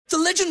The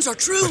legends are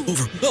true.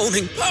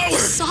 Overwhelming power!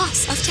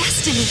 Sauce of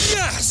destiny.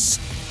 Yes!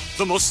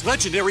 The most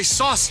legendary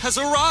sauce has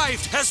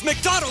arrived as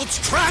McDonald's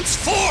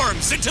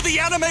transforms into the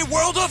anime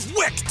world of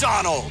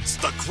WickDonald's.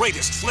 The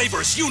greatest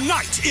flavors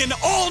unite in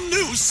all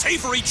new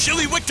savory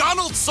chili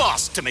McDonald's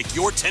sauce to make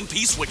your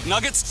 10-piece Wick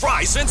Nuggets,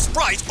 fries, and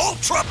Sprite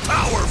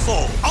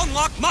ultra-powerful.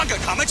 Unlock manga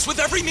comics with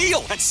every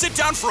meal and sit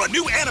down for a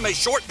new anime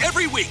short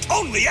every week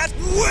only at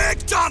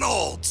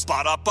WickDonald's.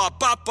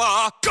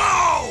 Ba-da-ba-ba-ba,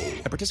 go!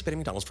 At participating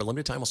McDonald's for a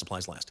limited time while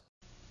supplies last.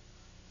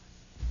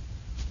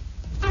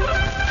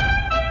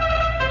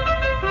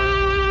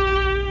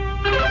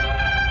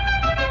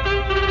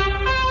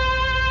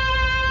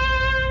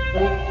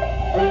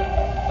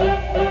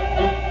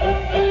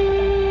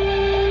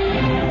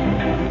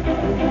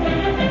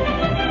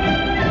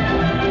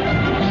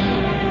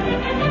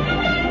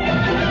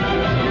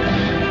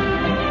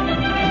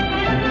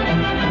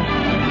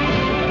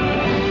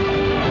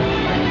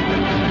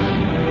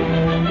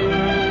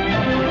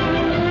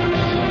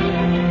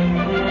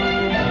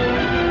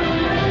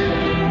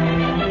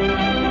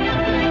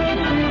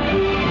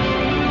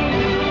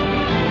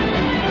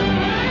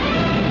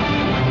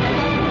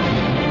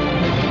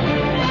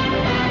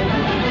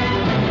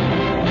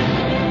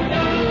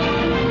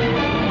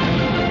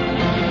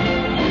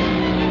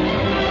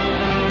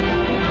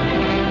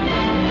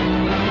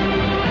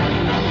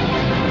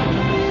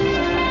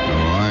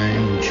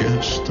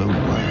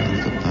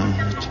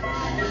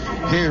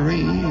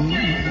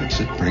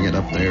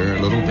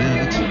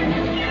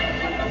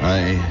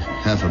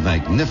 Have a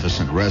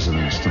magnificent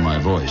resonance to my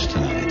voice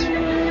tonight.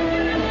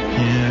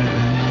 Yeah,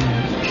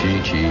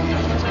 gee.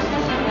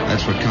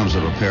 That's what comes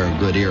of a pair of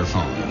good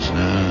earphones.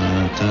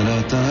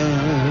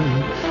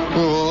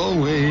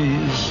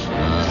 Always.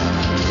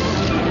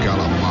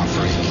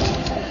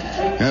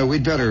 Gallimaufry.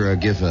 We'd better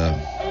give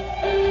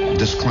a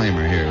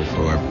disclaimer here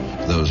for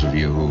those of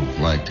you who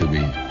like to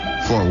be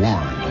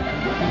forewarned.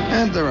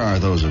 And there are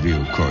those of you,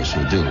 of course,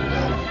 who do.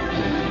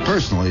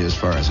 Personally, as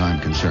far as I'm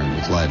concerned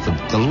with life,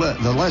 the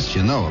less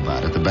you know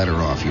about it, the better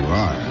off you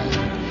are.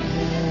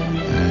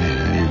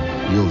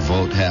 You'll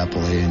vote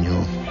happily and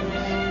you'll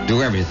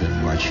do everything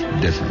much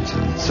different.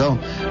 And so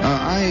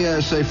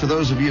I say for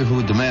those of you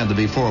who demand to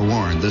be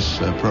forewarned, this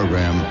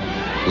program,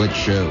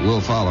 which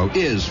will follow,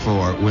 is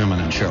for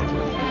women and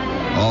children.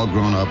 All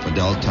grown-up,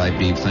 adult-type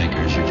deep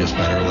thinkers. You're just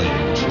better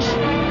leaving. It's just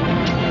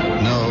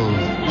no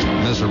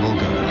miserable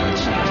good.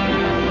 That's it.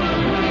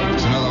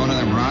 It's another one of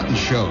them rotten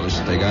shows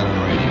that they got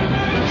on radio.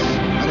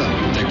 What a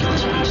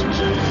ridiculous piece of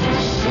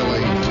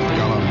silly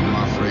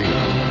gallimaufry.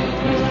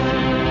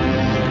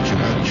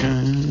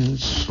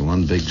 It's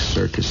one big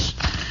circus.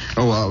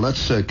 Oh, well,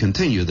 let's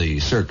continue the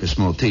circus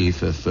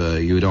motif, if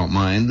you don't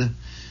mind.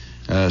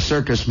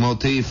 Circus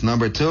motif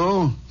number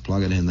 2.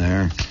 Plug it in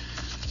there.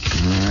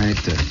 All right,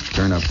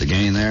 turn up the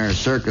gain there.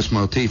 Circus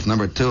motif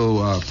number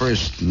 2,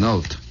 first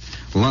note.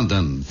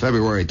 London,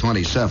 February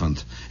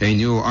 27th. A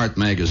new art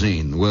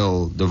magazine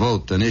will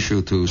devote an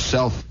issue to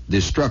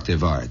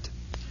self-destructive art.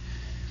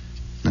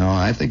 Now,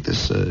 I think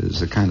this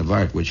is the kind of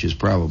art which is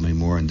probably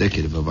more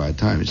indicative of our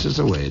time. It's just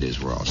the way it is.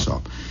 We're all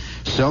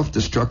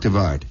self-destructive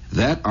art.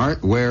 That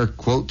art where,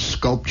 quote,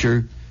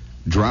 sculpture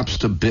drops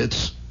to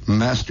bits,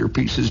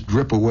 masterpieces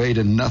drip away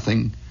to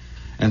nothing,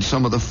 and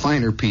some of the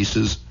finer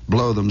pieces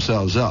blow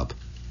themselves up,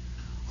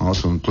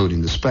 also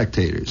including the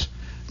spectators.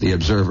 The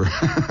Observer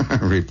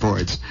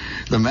reports.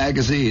 The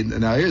magazine,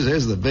 now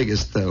here's the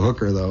biggest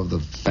hooker, though, of the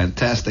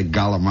fantastic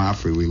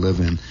gallimaufry we live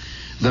in.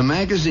 The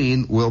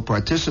magazine will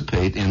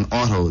participate in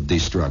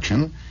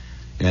auto-destruction,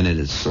 and it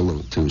is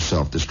salute to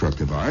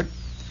self-destructive art,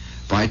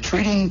 by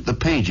treating the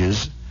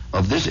pages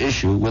of this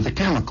issue with a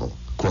chemical,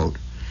 quote,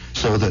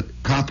 so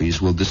that copies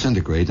will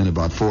disintegrate in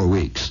about 4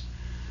 weeks,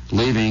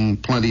 leaving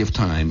plenty of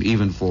time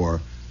even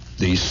for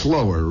the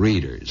slower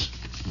readers.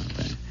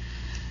 Okay.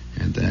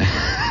 And,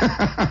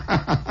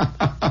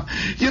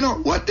 you know,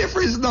 what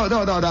difference? No.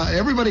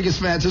 Everybody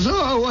gets mad and says,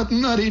 oh, what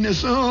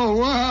nuttiness. Oh,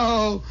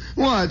 wow.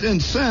 What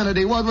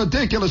insanity. What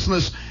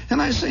ridiculousness. And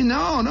I say,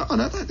 no,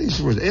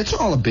 it's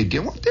all a big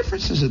deal. What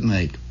difference does it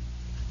make?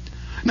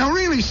 Now,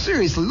 really,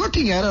 seriously,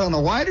 looking at it on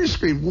a wider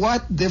screen,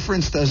 what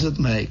difference does it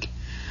make?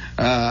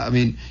 I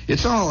mean,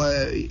 it's all,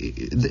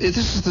 this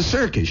is the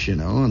circus, you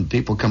know, and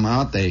people come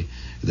out, they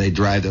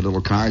drive their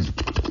little cars,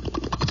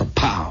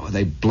 pow,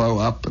 they blow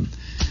up,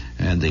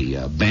 and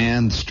the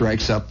band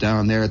strikes up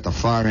down there at the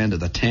far end of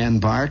the tan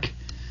bark,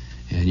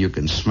 and you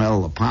can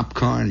smell the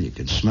popcorn, you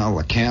can smell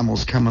the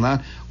camels coming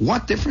out.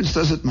 What difference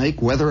does it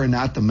make whether or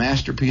not the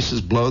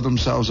masterpieces blow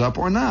themselves up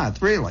or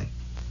not, really?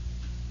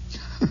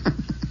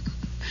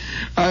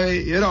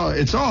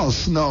 It's all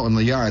snow in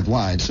the yard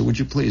wide, so would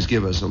you please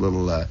give us a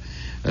little a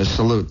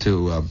salute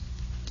to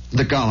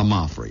the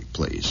gallimaufry,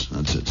 please?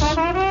 That's it.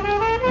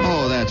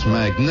 Oh, that's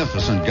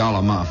magnificent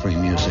gallimaufry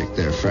music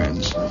there,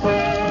 friends.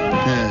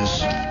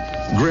 Yes.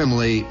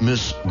 Grimly,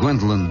 Miss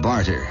Gwendolyn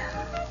Barter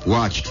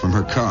watched from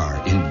her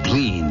car in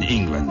Blean,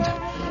 England,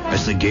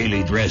 as the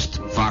gaily dressed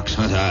fox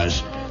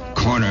hunters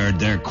cornered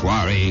their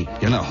quarry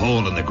in a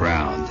hole in the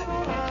ground.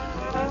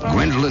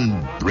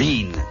 Gwendolyn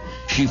Breen,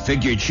 she She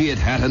figured she had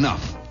had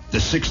enough. The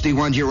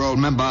 61-year-old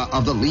member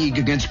of the League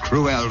Against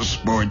Cruel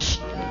Sports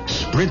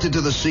sprinted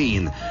to the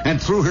scene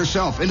and threw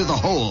herself into the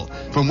hole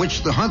from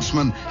which the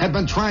huntsman had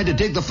been trying to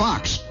dig the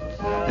fox.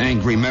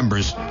 Angry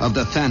members of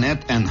the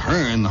Thanet and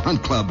Hearn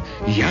Hunt Club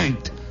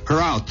yanked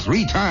her out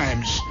 3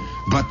 times,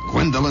 but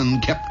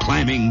Gwendolyn kept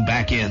climbing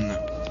back in.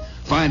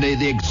 Finally,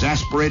 the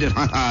exasperated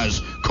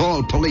hunters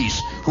called police,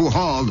 who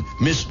hauled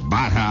Miss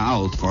Bata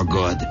out for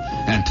good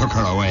and took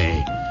her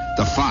away.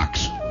 The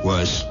fox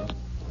was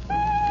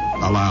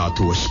allowed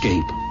to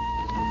escape.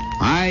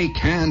 I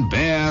can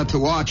bear to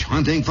watch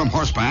hunting from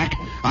horseback.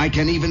 I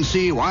can even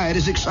see why it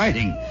is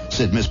exciting,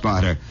 said Miss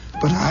Potter.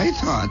 But I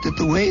thought that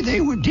the way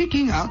they were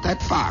digging out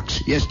that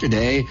fox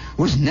yesterday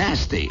was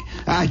nasty.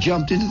 I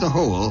jumped into the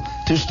hole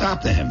to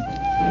stop them.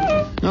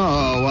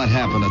 Oh, what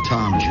happened to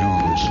Tom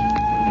Jones?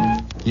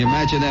 You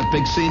imagine that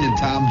big scene in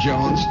Tom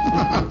Jones?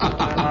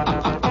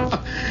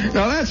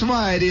 Now, that's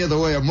my idea of the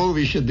way a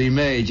movie should be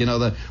made. You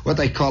know, what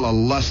they call a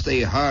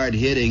lusty,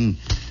 hard-hitting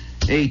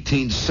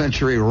 18th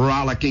century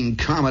rollicking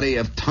comedy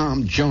of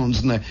Tom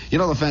Jones. And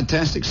the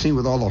fantastic scene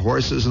with all the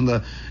horses and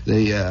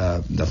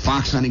the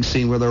fox hunting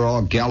scene where they're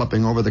all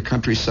galloping over the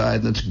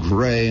countryside and it's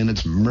gray and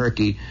it's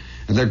murky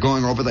and they're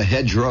going over the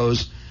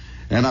hedgerows.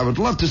 And I would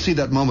love to see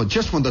that moment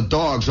just when the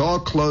dogs all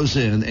close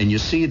in and you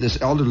see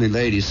this elderly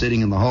lady sitting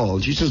in the hole.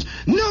 She says,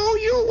 "No,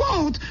 you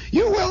won't.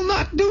 You will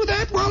not do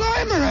that while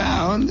I'm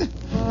around."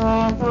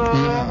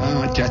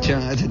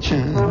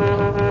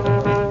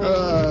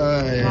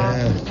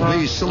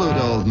 Please salute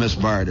old Miss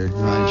Barter,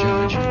 my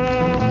George.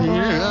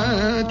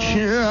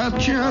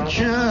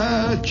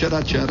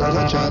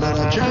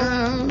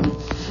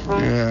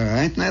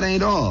 That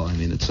ain't all. I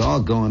mean, it's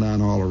all going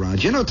on all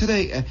around. You know,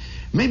 today,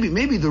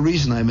 maybe the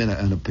reason I'm in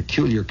a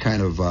peculiar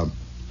kind of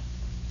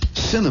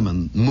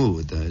cinnamon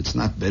mood. It's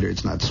not bitter,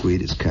 it's not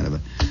sweet. It's kind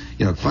of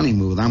a funny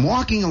mood. I'm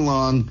walking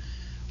along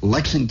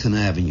Lexington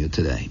Avenue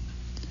today.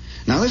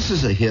 Now, this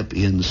is a hip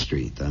in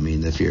street. I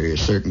mean, if you're a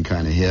certain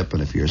kind of hip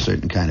and if you're a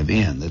certain kind of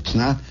in, it's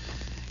not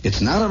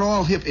at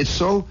all hip.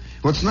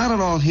 What's not at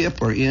all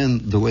hip or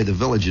in the way the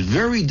Village is.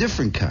 Very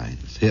different kind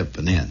of hip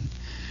and in.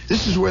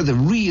 This is where the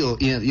real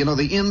in,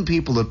 the in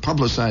people that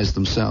publicize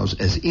themselves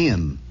as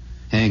in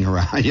hang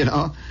around,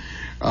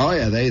 Oh,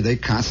 yeah, they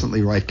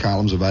constantly write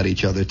columns about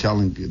each other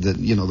telling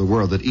the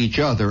world that each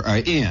other are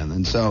in.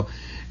 And so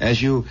as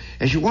you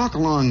walk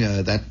along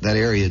that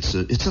area, it's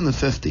in the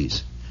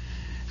 50s.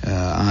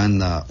 On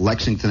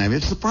Lexington Avenue.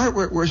 It's the part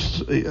where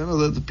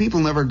the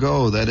people never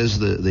go. That is,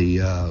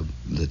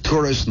 the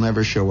tourists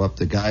never show up.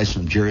 The guys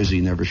from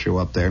Jersey never show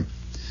up there.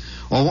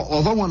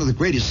 Although one of the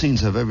greatest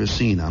scenes I've ever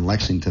seen on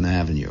Lexington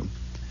Avenue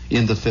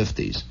in the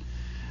 50s.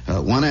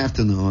 One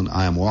afternoon,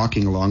 I am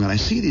walking along and I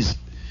see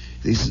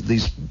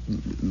these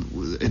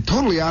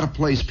totally out of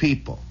place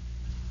people.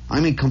 I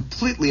mean,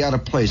 completely out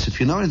of place.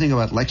 If you know anything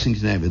about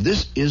Lexington Avenue,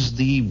 this is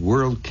the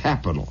world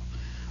capital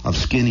of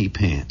skinny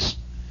pants.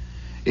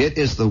 It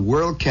is the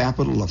world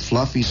capital of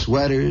fluffy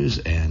sweaters,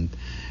 and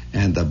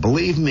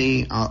believe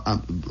me,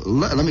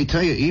 let me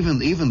tell you,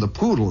 even the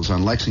poodles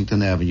on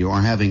Lexington Avenue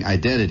are having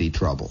identity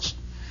troubles.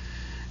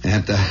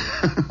 And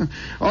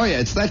oh yeah,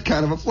 it's that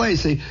kind of a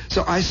place.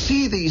 So I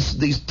see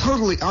these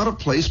totally out of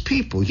place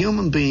people,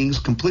 human beings,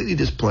 completely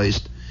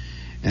displaced,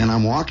 and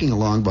I'm walking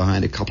along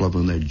behind a couple of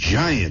them. They're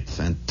giant,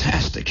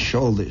 fantastic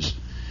shoulders.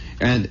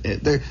 And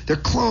their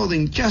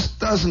clothing just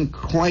doesn't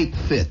quite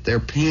fit.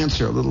 Their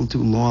pants are a little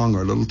too long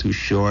or a little too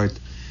short.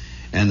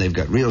 And they've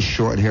got real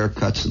short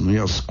haircuts and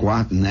real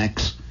squat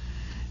necks.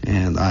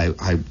 And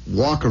I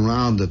walk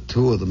around the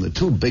two of them. The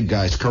two big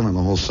guys covering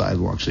the whole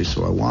sidewalk.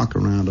 So I walk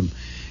around them.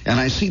 And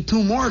I see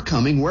 2 more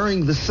coming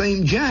wearing the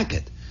same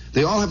jacket.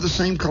 They all have the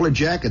same colored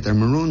jacket. They're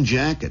maroon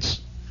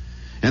jackets.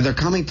 And they're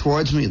coming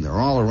towards me, and they're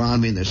all around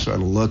me, and they're sort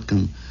of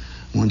looking.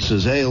 One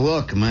says, "Hey,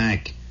 look,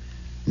 Mac."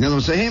 And the other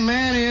one say, "Hey,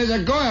 man, here's a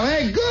girl.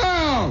 Hey,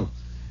 girl!"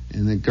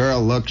 And the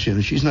girl looks,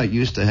 she's not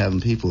used to having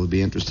people who'd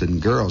be interested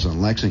in girls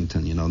on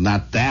Lexington,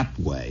 not that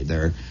way.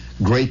 They're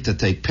great to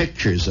take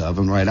pictures of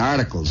and write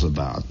articles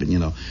about. But,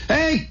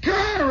 "Hey,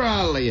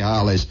 girl!" he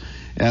hollers.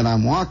 And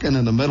I'm walking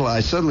in the middle.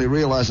 I suddenly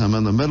realize I'm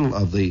in the middle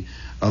of the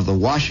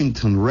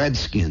Washington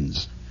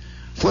Redskins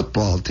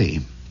football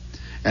team.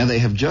 And they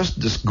have just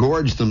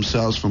disgorged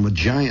themselves from a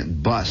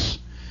giant bus.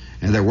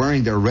 And they're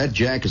wearing their red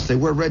jackets. They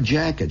wear red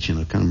jackets,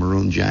 kind of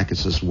maroon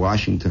jackets, this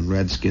Washington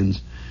Redskins.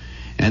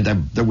 And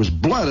there was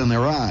blood in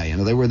their eye.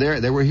 They were there.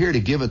 They were here to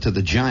give it to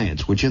the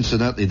Giants, which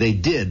incidentally they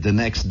did the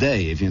next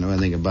day, if you know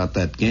anything about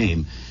that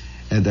game.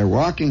 And they're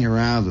walking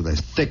around with their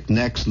thick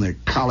necks and their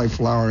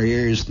cauliflower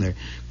ears and their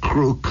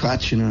crew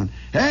cuts,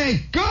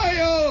 "Hey,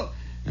 Goyle!"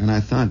 And I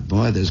thought,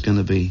 boy, there's going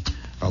to be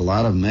a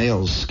lot of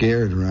males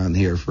scared around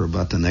here for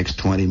about the next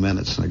 20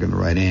 minutes. They're going to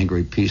write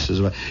angry pieces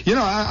about.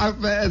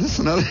 That's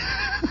another.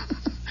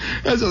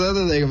 That's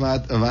another thing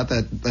about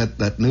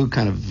that new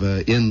kind of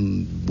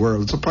in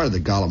world. It's a part of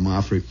the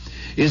gallimaufry.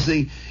 Is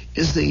the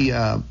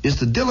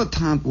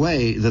dilettante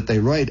way that they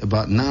write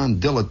about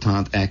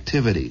non-dilettante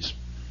activities.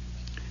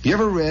 You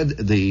ever read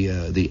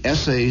the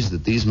essays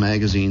that these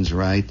magazines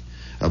write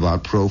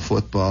about pro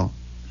football?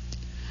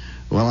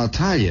 Well, I'll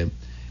tell you,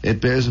 it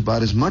bears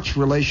about as much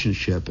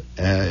relationship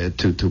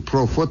to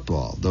pro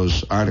football,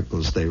 those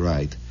articles they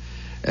write,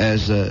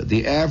 as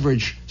the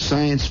average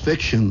science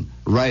fiction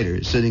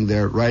writer sitting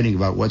there writing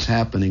about what's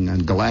happening on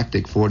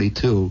Galactic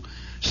 42,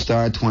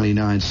 Star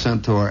 29,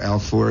 Centaur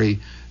Alphuri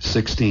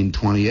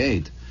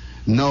 1628,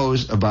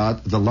 knows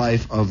about the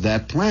life of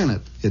that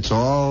planet. It's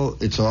all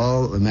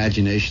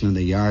imagination in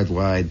the yard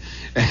wide.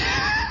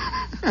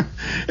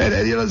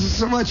 And you know,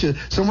 so much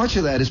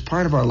of that is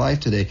part of our life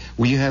today.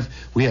 We have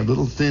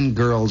little thin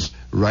girls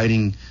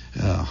writing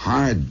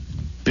hard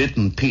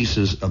bitten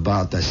pieces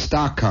about the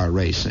stock car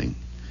racing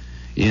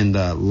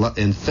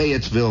in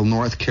Fayetteville,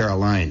 North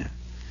Carolina.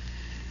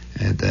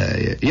 And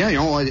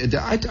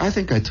I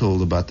think I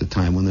told about the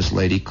time when this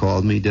lady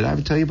called me. Did I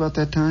ever tell you about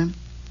that time?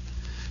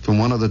 From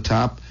one of the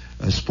top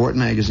sport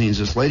magazines,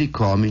 this lady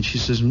called me and she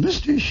says,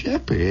 "Mr.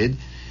 Shepard,"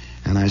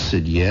 and I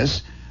said,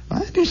 "Yes.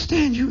 I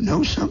understand you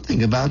know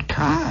something about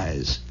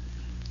cars."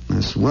 And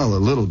I said, "Well, a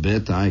little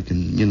bit. I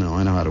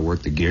know how to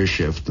work the gear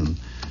shift, and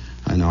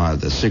I know how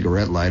the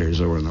cigarette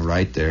lighters over on the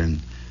right there, and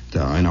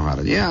I know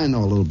I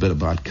know a little bit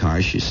about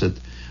cars." She said,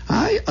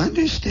 "I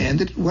understand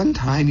that at one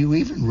time you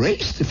even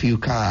raced a few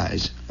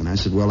cars." And I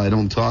said, "Well, I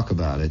don't talk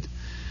about it.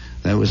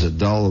 That was a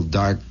dull,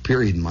 dark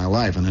period in my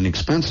life, and an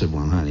expensive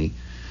one, honey,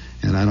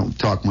 and I don't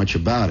talk much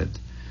about it.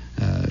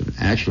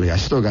 Actually, I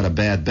still got a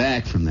bad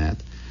back from that."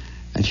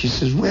 And she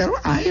says, "Well,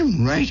 I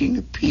am writing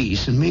a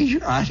piece, a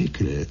major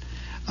article.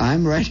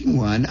 I'm writing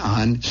one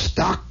on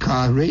stock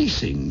car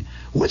racing.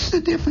 What's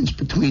the difference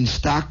between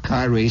stock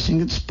car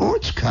racing and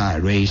sports car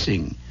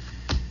racing?"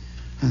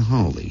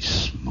 Holy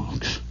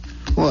smokes.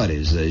 What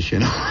is this, you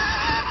know?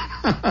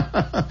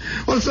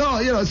 Well,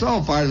 it's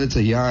all part of it. It's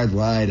a yard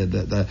wide.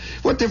 And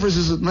what difference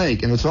does it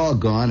make? And it's all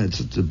gone. It's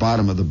at the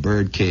bottom of the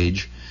bird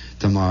cage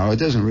tomorrow. It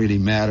doesn't really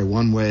matter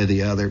one way or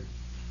the other.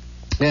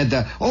 And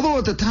although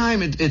at the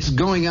time it's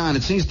going on,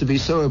 it seems to be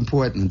so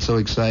important and so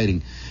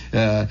exciting.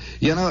 Have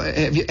you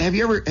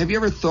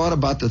ever thought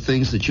about the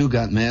things that you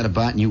got mad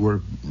about and you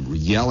were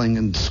yelling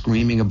and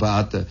screaming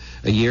about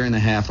a year and a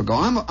half ago?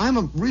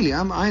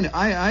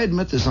 I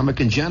admit this. I'm a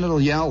congenital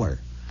yeller.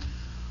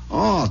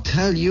 Oh, I'll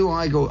tell you,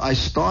 I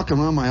stalk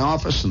around my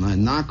office and I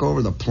knock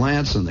over the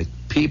plants and the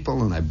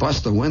people and I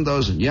bust the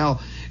windows and yell,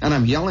 and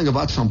I'm yelling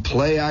about some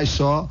play I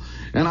saw,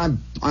 and I'm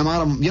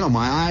out of,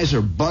 my eyes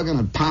are bugging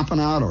and popping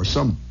out, or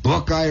some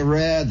book I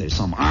read, there's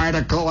some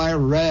article I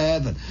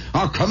read, and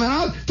I'll come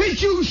out,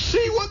 "Did you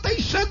see what they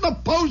said in the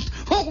Post?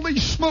 Holy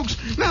smokes,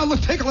 now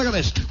look, take a look at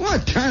this.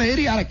 What kind of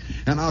idiotic?"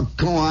 And I'll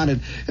go on,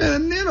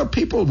 and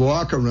people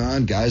walk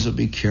around, guys will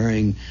be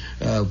carrying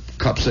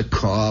cups of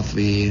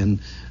coffee, and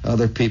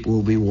other people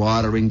will be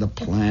watering the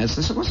plants.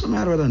 They said, "What's the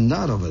matter with the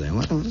nut over there?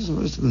 What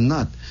is the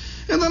nut?"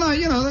 And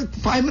then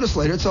 5 minutes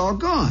later, it's all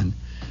gone.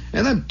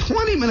 And then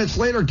 20 minutes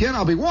later, again,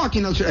 I'll be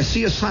walking down the street. I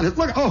see a sign.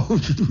 Look at that.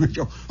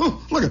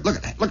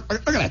 Look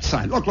at that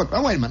sign. Look.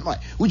 Oh, wait a minute. Wait.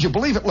 Would you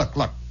believe it? Look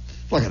at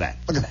that.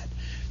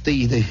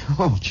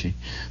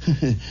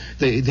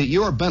 The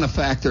your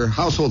benefactor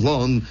household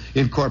loan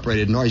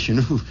incorporated Notion.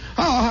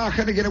 How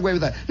can I get away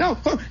with that? No.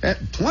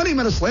 20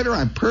 minutes later,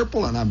 I'm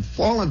purple and I'm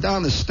falling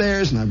down the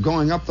stairs and I'm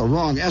going up the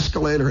wrong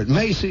escalator at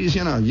Macy's,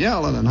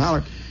 yelling and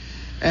hollering.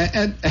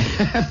 And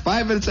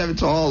 5 minutes after,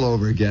 it's all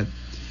over again.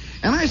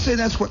 And I say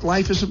that's what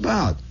life is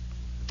about.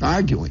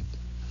 Arguing.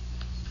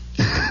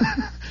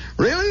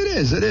 Really, it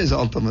is. It is,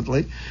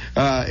 ultimately.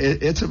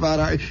 It's about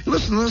arguing.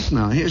 Listen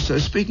now. Here's,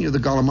 speaking of the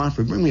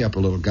Gallimaufry, bring me up a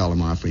little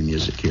Gallimaufry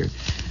music here.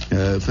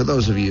 For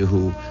those of you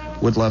who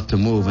would love to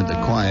move into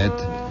quiet,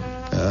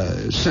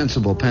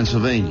 sensible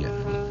Pennsylvania.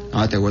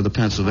 Out there where the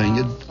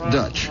Pennsylvania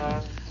Dutch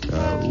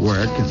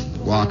work and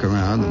walk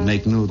around and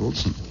make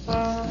noodles and,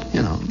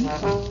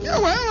 Yeah,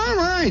 well, all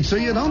right. So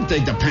you don't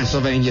dig the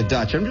Pennsylvania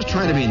Dutch. I'm just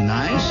trying to be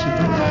nice.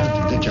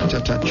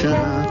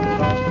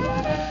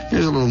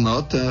 Here's a little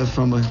note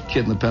from a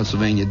kid in the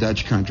Pennsylvania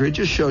Dutch country. It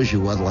just shows you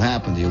what will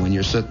happen to you when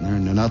you're sitting there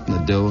and there's nothing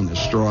to do and there's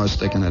straws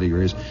sticking out of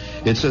your ears.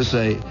 It says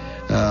a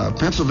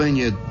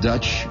Pennsylvania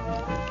Dutch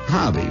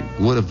hobby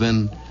would have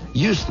been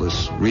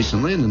useless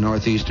recently in the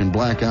northeastern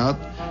blackout.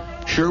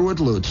 Sherwood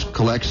Lutz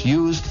collects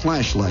used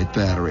flashlight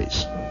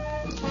batteries.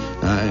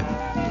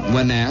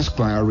 When asked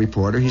by our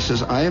reporter, he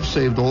says, "I have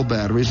saved old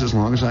batteries as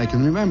long as I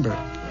can remember.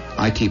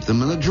 I keep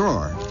them in a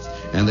drawer."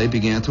 And they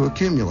began to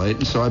accumulate,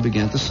 and so I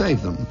began to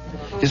save them.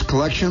 His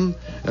collection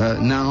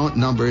now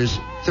numbers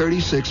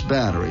 36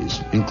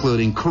 batteries,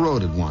 including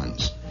corroded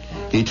ones.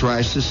 He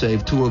tries to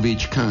save 2 of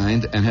each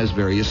kind and has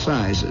various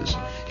sizes.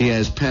 He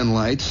has pen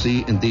light,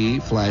 C and D,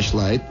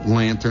 flashlight,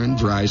 lantern,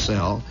 dry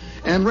cell,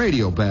 and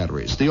radio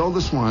batteries. The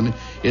oldest one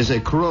is a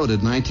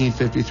corroded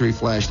 1953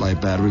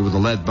 flashlight battery with a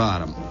lead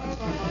bottom.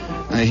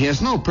 He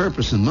has no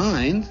purpose in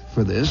mind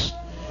for this.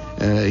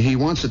 He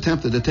once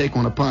attempted to take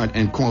one apart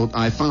and, quote,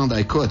 "I found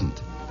I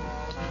couldn't.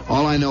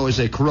 All I know is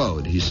they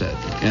corrode," he said.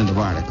 End of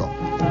article.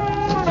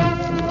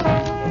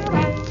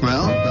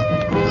 Well,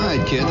 all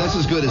right, kid, that's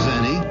as good as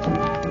any.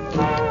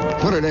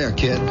 Put her there,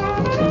 kid.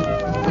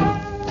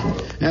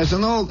 As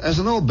an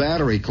old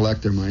battery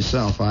collector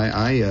myself,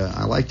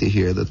 I like to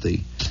hear that the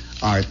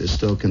art that's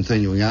still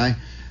continuing.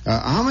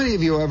 How many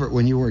of you ever,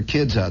 when you were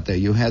kids out there,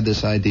 you had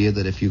this idea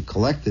that if you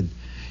collected,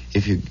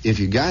 if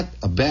you got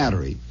a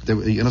battery,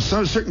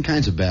 certain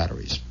kinds of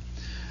batteries,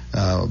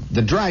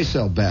 the dry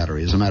cell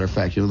battery, as a matter of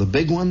fact, the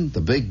big one,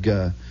 the big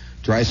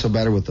dry cell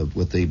battery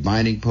with the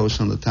binding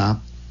post on the top,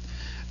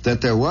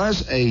 that there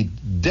was a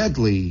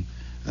deadly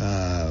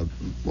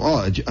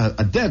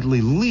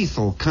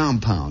lethal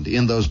compound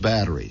in those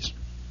batteries.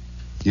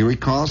 Do you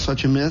recall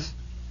such a myth?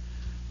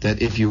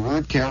 That if you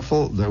weren't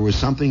careful, there was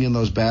something in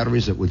those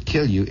batteries that would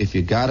kill you if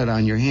you got it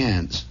on your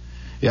hands.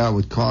 Yeah, it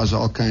would cause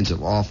all kinds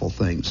of awful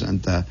things.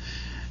 And I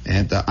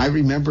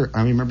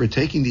remember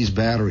taking these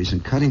batteries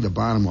and cutting the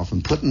bottom off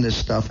and putting this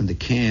stuff into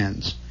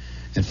cans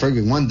and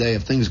figuring one day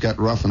if things got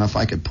rough enough,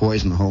 I could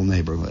poison the whole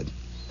neighborhood.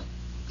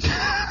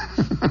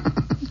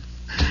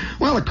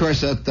 Well, of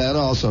course, that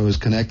also is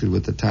connected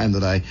with the time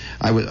that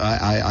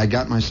I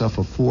got myself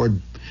a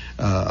Ford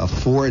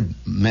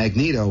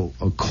Magneto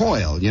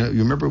coil. You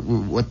remember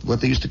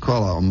what they used to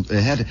call them?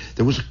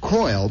 There was a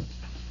coil.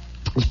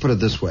 Let's put it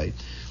this way.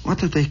 What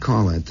did they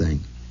call that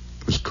thing?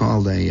 It was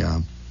called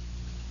not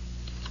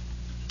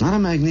a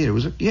Magneto. It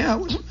was a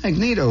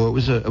Magneto.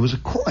 It was a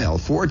coil,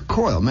 Ford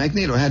coil.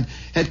 Magneto had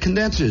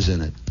condensers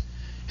in it,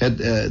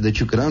 that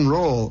you could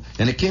unroll,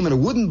 and it came in a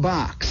wooden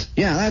box.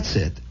 Yeah, that's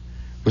it.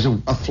 It was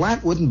a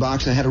flat wooden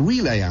box that had a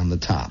relay on the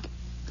top.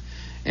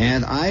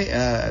 And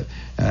I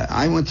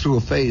went through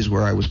a phase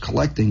where I was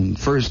collecting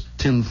first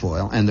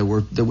tinfoil, and there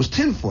was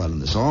tinfoil in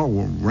this, all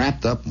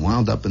wrapped up,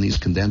 wound up in these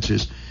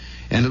condensers,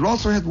 and it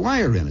also had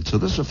wire in it. So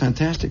this was a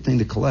fantastic thing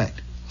to collect.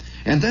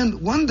 And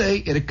then one day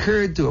it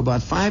occurred to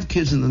about 5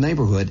 kids in the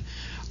neighborhood,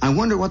 I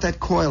wonder what that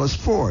coil is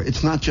for.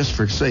 It's not just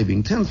for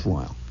saving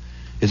tinfoil.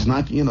 It's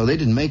not, they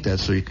didn't make that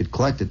so you could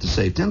collect it to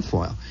save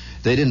tinfoil.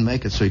 They didn't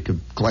make it so you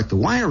could collect the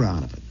wire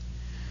out of it.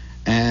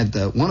 And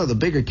one of the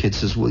bigger kids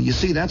says, well, you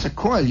see, that's a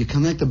coil. You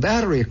connect a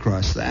battery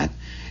across that,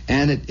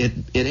 and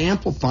it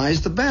amplifies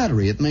the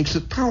battery. It makes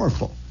it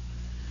powerful.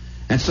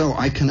 And so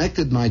I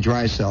connected my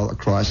dry cell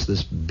across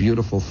this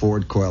beautiful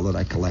Ford coil that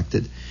I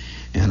collected,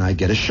 and I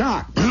get a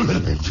shock. Boy,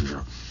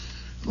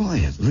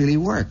 it really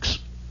works.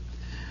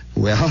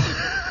 Well,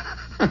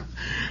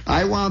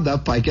 I wound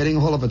up by getting a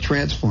hold of a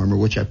transformer,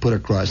 which I put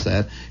across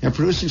that, and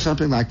producing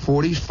something like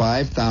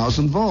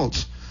 45,000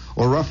 volts.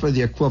 Or roughly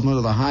the equivalent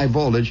of the high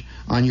voltage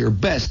on your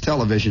best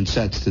television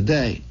sets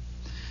today.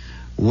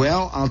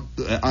 Well,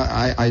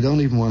 I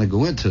don't even want to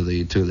go into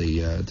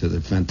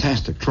the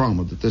fantastic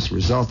trauma that this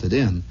resulted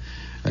in.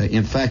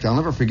 In fact, I'll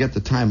never forget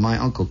the time my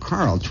Uncle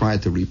Carl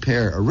tried to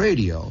repair a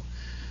radio.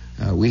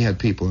 We had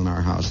people in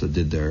our house that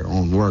did their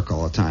own work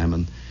all the time,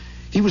 and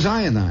he was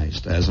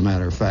ionized, as a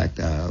matter of fact,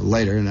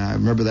 later. And I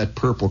remember that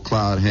purple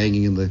cloud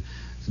hanging in the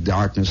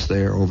darkness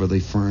there over the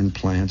fern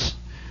plants,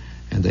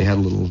 and they had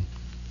a little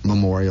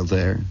memorial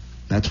there.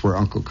 That's where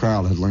Uncle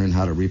Carl had learned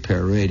how to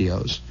repair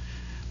radios.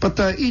 But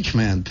each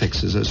man picks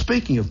his.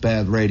 Speaking of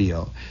bad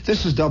radio,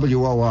 this is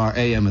WOR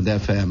AM and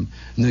FM,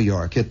 New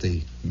York. Hit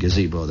the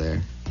gazebo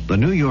there. The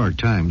New York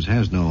Times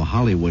has no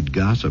Hollywood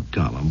gossip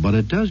column, but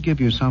it does give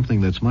you something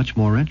that's much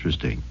more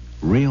interesting.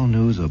 Real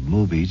news of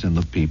movies and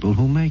the people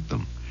who make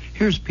them.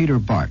 Here's Peter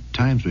Bart,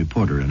 Times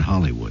reporter in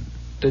Hollywood.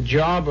 The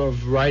job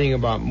of writing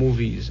about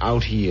movies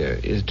out here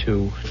is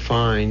to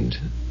find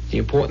the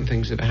important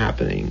things that are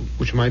happening,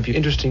 which might be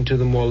interesting to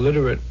the more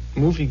literate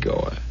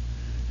moviegoer.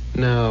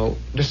 Now,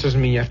 this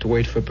doesn't mean you have to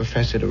wait for a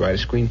professor to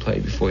write a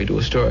screenplay before you do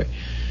a story.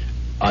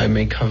 I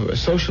may cover a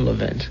social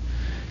event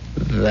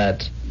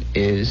that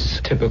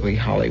is typically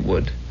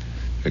Hollywood,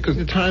 because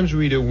the Times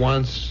reader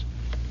wants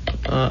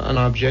an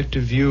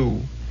objective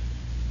view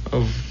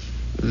of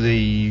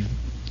the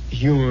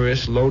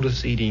humorous,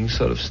 lotus-eating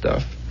sort of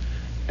stuff,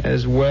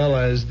 as well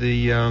as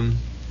the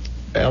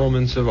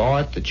elements of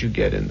art that you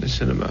get in the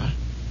cinema.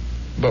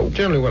 But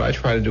generally what I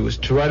try to do is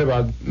to write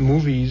about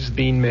movies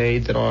being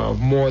made that are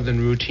of more than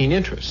routine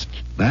interest.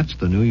 That's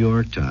the New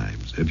York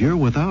Times. If you're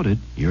without it,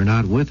 you're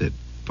not with it.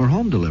 For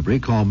home delivery,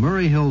 call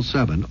Murray Hill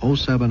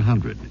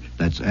 70700.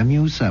 That's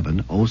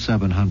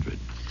MU70700.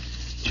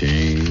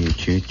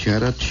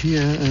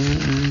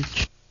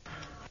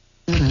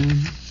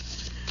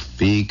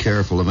 Be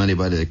careful of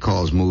anybody that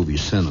calls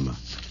movies cinema.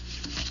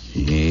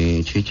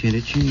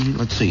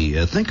 Let's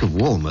see. Think of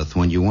Woolworth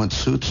when you want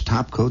suits,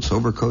 top coats,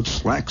 overcoats,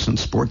 slacks, and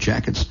sport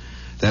jackets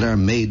that are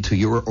made to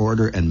your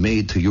order and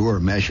made to your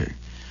measure.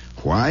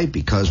 Why?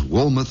 Because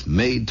Woolworth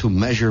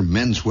made-to-measure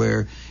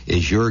menswear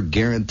is your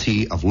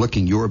guarantee of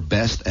looking your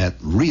best at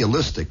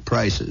realistic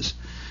prices.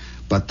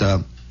 But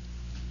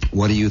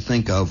what do you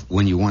think of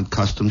when you want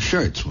custom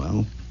shirts?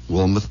 Well,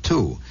 Woolworth,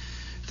 too.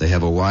 They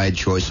have a wide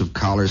choice of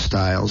collar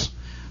styles,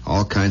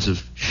 all kinds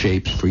of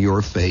shapes for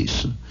your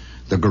face,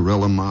 the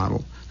gorilla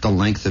model, the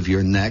length of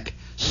your neck,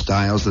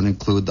 styles that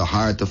include the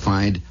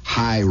hard-to-find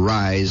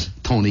high-rise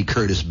Tony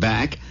Curtis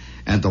back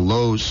and the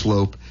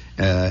low-slope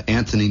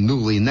Anthony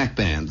Newley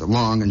neckband, the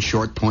long and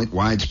short point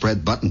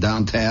widespread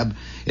button-down tab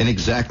in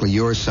exactly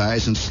your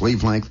size and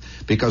sleeve length,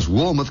 because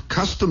Woolworth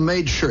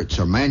custom-made shirts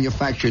are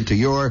manufactured to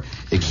your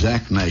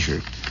exact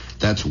measure.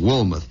 That's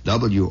Wohlmuth,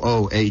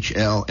 Wohlmuth.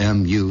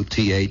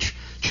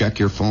 Check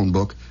your phone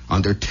book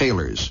under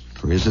Taylor's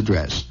for his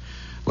address.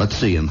 Let's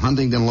see, in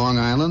Huntington, Long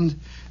Island,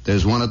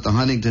 there's one at the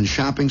Huntington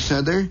Shopping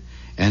Center,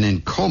 and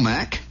in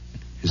Comac,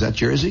 is that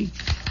Jersey?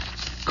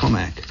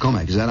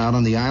 Comac, is that out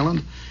on the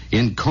island?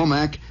 In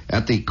Comac,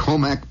 at the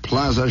Comac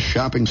Plaza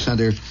Shopping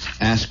Center,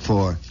 ask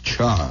for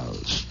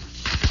Charles.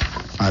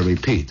 I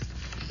repeat,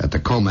 at the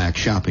Comac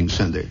Shopping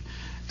Center,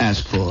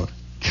 ask for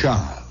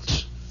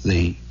Charles.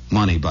 The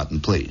money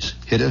button, please.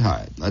 Hit it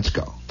hard. Let's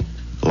go.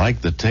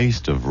 Like the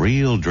taste of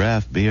real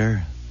draft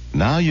beer?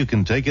 Now you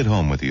can take it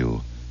home with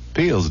you.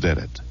 Peels did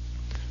it.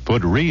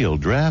 Put real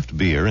draft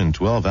beer in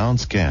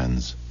 12-ounce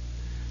cans.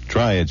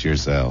 Try it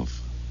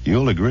yourself.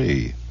 You'll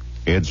agree.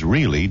 It's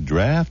really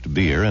draft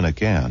beer in a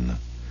can.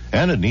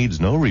 And it needs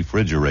no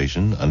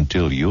refrigeration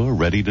until you're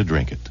ready to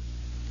drink it.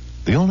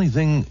 The only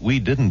thing we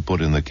didn't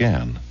put in the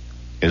can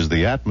is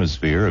the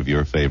atmosphere of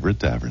your favorite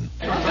tavern.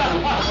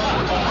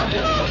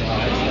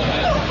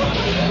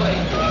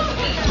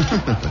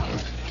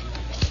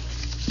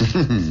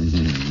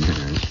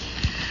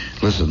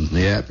 Listen,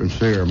 the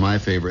atmosphere of my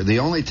favorite. The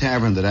only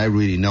tavern that I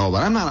really know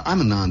about,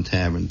 I'm a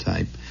non-tavern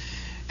type.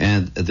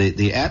 And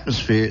the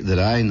atmosphere that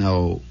I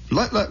know,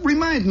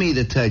 remind me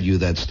to tell you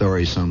that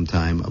story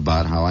sometime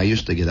about how I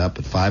used to get up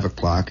at 5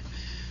 o'clock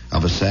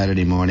of a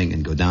Saturday morning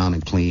and go down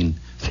and clean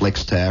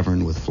Flick's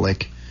Tavern with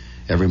Flick.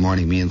 Every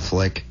morning, me and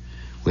Flick,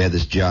 we had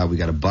this job. We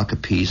got $1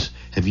 apiece.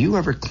 Have you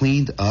ever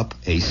cleaned up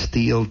a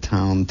Steel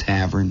Town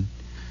Tavern?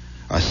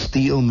 A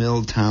Steel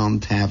Mill Town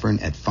Tavern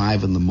at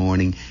 5 in the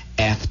morning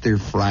after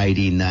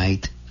Friday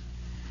night?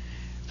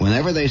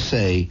 Whenever they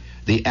say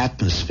the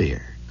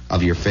atmosphere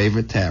of your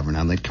favorite tavern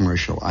on that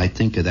commercial, I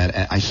think of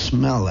that. I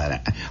smell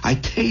that. I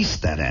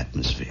taste that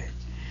atmosphere.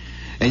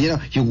 And,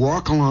 you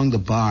walk along the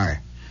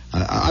bar.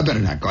 I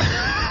better not go.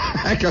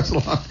 That goes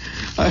along.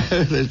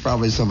 There's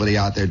probably somebody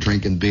out there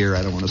drinking beer.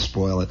 I don't want to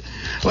spoil it.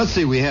 Let's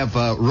see. We have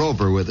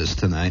Rover with us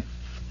tonight.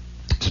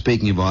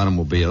 Speaking of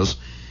automobiles.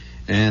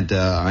 And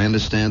I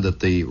understand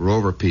that the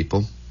Rover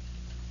people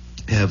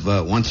have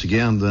once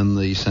again been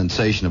the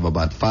sensation of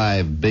about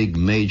 5 big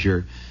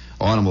major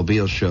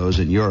automobile shows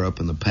in Europe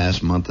in the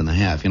past month and a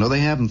half. They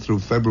have them through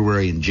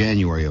February and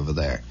January over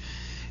there.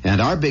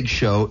 And our big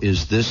show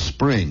is this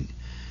spring.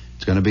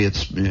 It's going to be at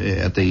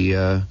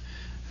the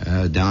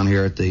down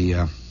here at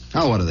the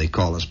what do they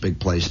call this big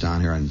place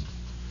down here in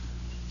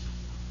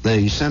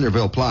the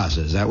Centerville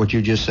Plaza? Is that what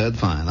you just said?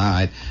 Fine. All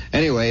right.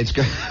 Anyway, it's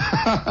good.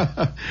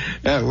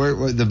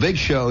 we're the big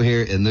show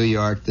here in New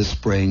York this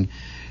spring,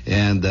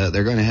 and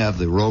they're going to have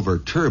the Rover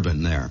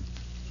Turbine there.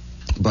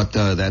 But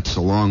that's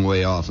a long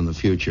way off in the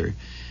future.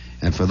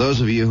 And for those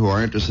of you who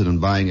are interested in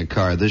buying a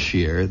car this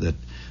year that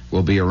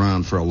will be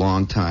around for a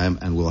long time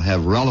and will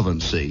have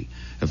relevancy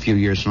a few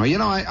years from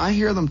now, I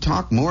hear them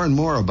talk more and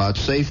more about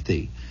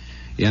safety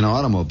in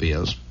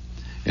automobiles.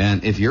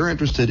 And if you're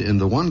interested in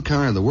the one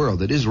car in the world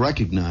that is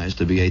recognized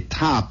to be a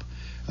top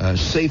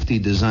safety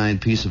design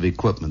piece of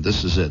equipment,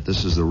 this is it.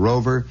 This is the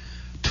Rover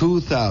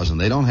 2000.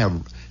 They don't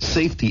have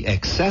safety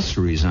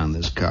accessories on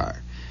this car.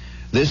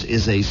 This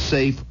is a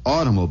safe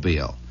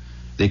automobile.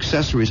 The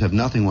accessories have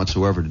nothing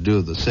whatsoever to do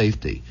with the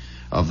safety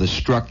of the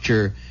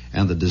structure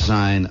and the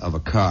design of a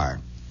car.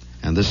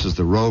 And this is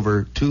the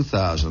Rover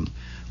 2000,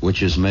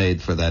 which is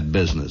made for that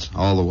business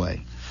all the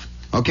way.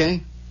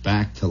 Okay?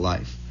 Back to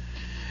life.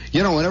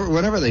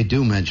 Whenever they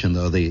do mention,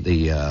 though,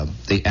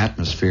 the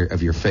atmosphere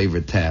of your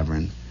favorite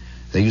tavern,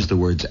 they use the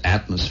words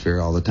atmosphere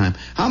all the time.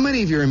 How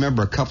many of you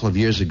remember a couple of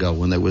years ago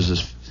when there was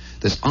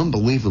this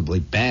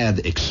unbelievably bad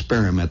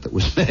experiment that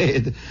was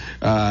made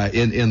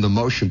in the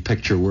motion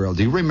picture world?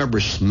 Do you remember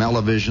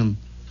Smell-O-Vision?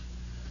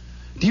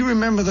 Do you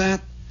remember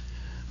that?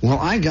 Well,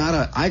 I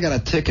got a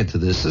ticket to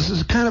this. This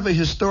is kind of a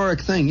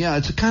historic thing. Yeah,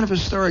 it's a kind of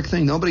historic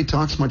thing. Nobody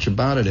talks much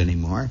about it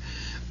anymore.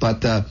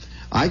 But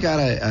I got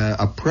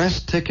a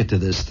press ticket to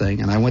this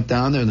thing, and I went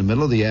down there in the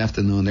middle of the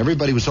afternoon.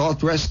 Everybody was all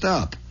dressed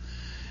up.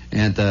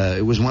 And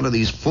it was one of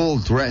these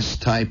full-dress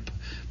type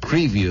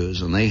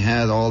previews, and they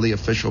had all the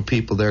official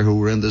people there who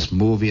were in this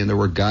movie, and there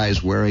were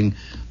guys wearing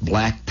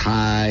black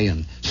tie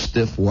and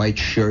stiff white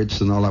shirts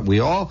and all that. We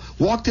all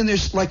walked in there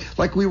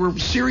like we were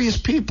serious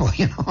people,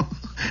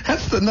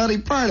 That's the nutty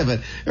part of it.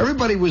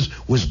 Everybody was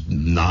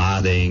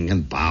nodding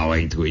and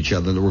bowing to each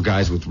other. There were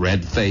guys with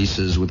red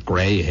faces, with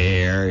gray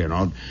hair,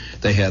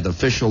 They had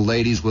official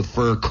ladies with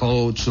fur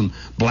coats, and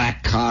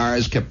black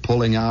cars kept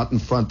pulling out in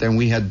front there. And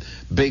we had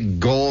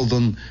big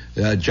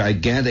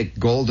gigantic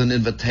golden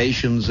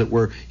invitations that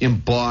were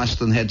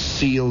embossed and had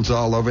seals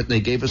all over it. And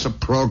they gave us a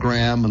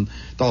program and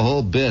the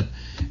whole bit.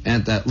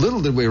 And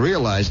little did we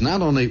realize,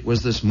 not only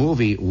was this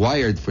movie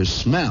wired for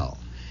smell,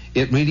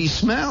 it really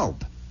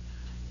smelled.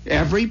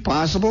 Every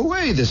possible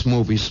way this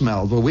movie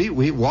smelled. Well,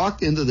 we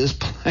walked into this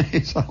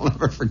place. I'll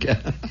never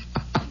forget.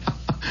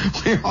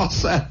 We all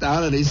sat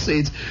down in these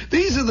seats.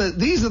 These are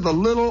the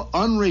little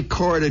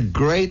unrecorded,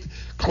 great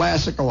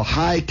classical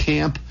high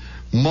camp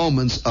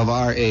moments of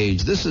our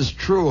age. This is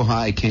true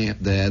high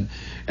camp, Dad.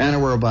 And there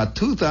were about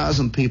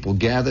 2,000 people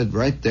gathered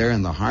right there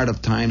in the heart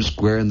of Times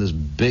Square in this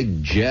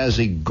big,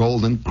 jazzy,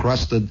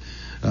 golden-crusted...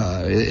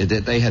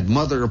 they had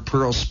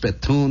mother-of-pearl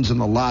spittoons in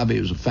the lobby.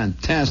 It was a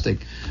fantastic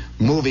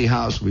movie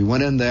house. We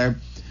went in there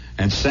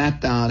and sat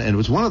down, and it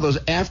was one of those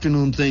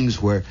afternoon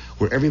things where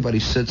everybody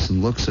sits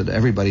and looks at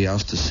everybody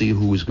else to see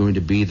who is going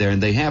to be there.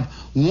 And they have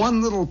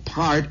one little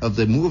part of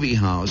the movie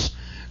house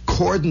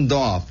cordoned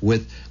off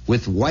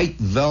with white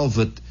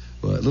velvet,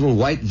 little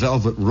white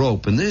velvet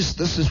rope. And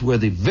this is where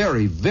the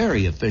very,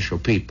 very official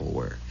people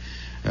were.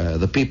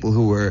 The people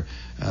who were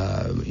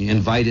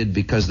invited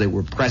because they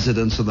were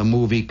presidents of the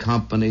movie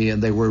company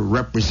and they were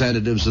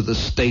representatives of the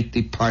State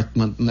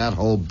Department and that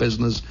whole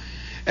business.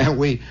 And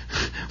we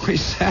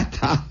sat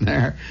down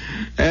there,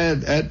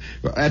 and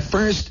at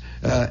first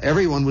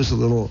everyone was a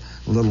little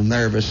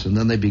nervous, and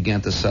then they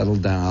began to settle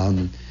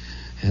down,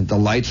 and the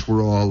lights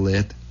were all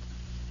lit.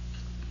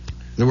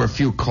 There were a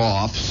few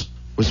coughs.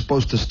 It was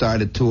supposed to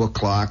start at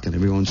 2:00, and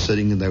everyone's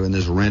sitting there in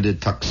this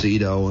rented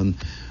tuxedo, and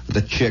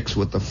the chicks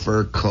with the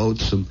fur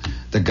coats and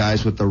the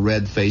guys with the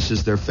red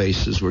faces, their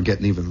faces were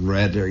getting even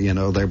redder,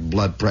 their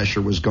blood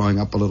pressure was going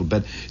up a little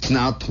bit. It's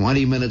now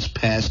 20 minutes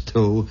past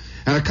 2,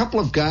 and a couple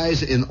of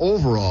guys in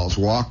overalls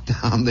walked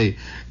down the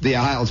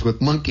aisles with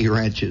monkey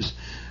wrenches.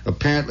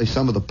 Apparently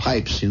some of the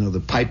pipes,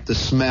 the pipe to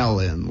smell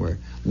in were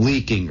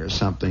leaking or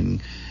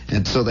something.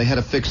 And so they had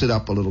to fix it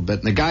up a little bit.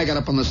 And the guy got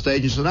up on the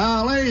stage and said,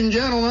 ladies and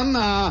gentlemen,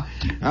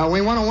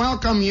 we want to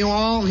welcome you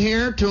all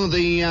here to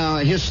the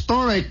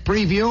historic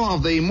preview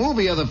of the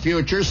movie of the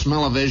future,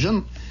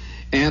 Smell-O-Vision.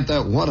 And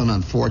what an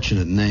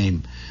unfortunate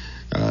name.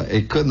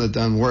 It couldn't have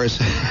done worse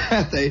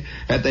had they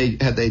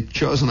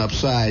chosen up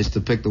size to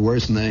pick the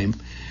worst name.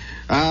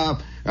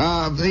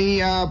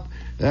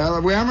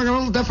 We're having a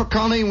little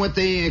difficulty with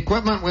the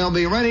equipment. We'll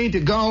be ready to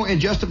go in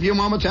just a few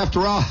moments.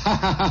 After all,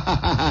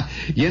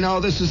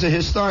 this is a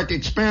historic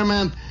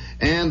experiment,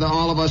 and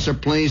all of us are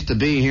pleased to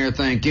be here.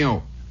 Thank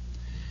you.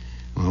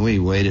 Well, we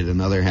waited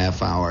another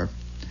half hour,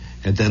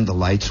 and then the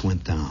lights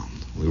went down.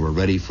 We were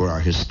ready for our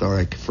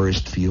historic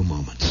first few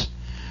moments.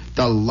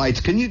 The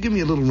lights. Can you give me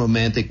a little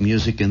romantic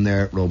music in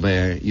there,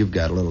 Robert? You've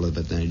got a little of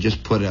it there.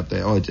 Just put it up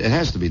there. Oh, it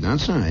has to be done.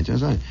 That's all right.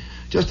 That's all right.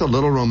 Just a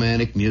little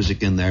romantic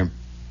music in there.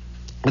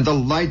 And the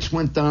lights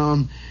went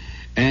down,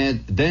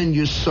 and then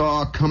you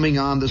saw coming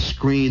on the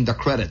screen the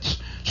credits.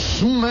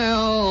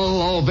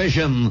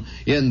 Smell-O-Vision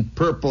in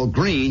purple,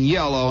 green,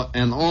 yellow,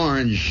 and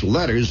orange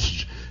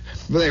letters.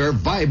 They were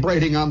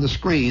vibrating on the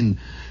screen.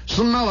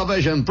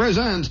 Smell-O-Vision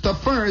presents the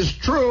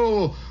first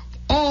true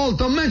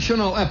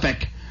all-dimensional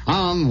epic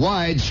on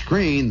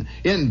widescreen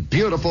in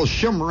beautiful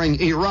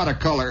shimmering erotic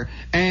color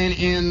and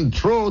in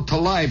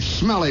true-to-life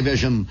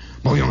Smelly-Vision.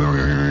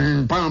 Bum,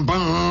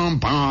 bum,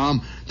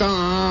 bum,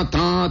 da,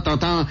 da, da,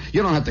 da.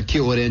 You don't have to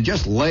cue it in.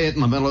 Just lay it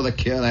in the middle of the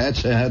kid.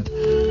 That's it.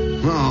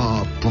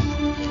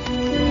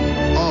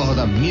 Oh,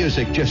 the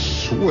music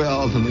just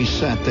swelled, and we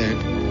sat there.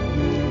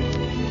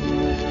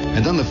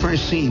 And then the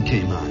first scene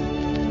came on.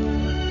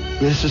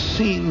 There's a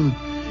scene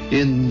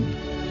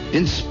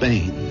in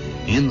Spain,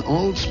 in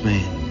old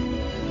Spain.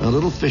 A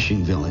little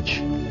fishing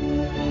village.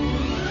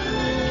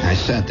 I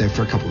sat there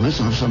for a couple of minutes,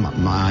 and all of a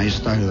sudden my eyes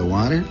started to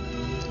water.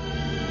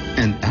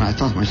 And I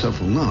thought to myself,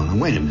 well, no,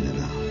 wait a minute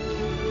now.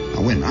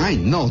 I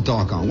know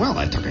doggone well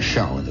I took a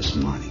shower this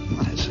morning.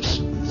 What is this?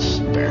 It's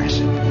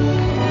embarrassing.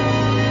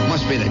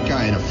 Must be that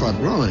guy in the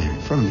front row there in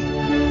front of me.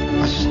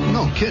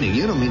 No kidding.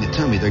 You don't mean to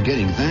tell me they're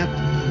getting that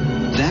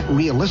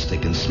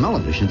realistic in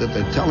Smell-O-Vision that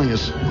they're telling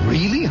us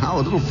really how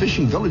a little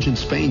fishing village in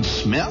Spain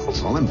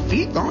smells? All them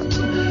feet,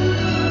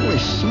 holy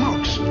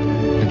smokes.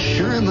 And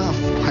sure enough,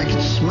 I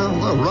can smell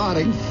the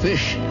rotting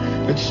fish.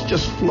 It's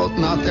just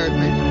floating out there.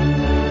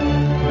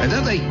 And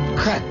then they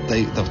cut,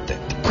 the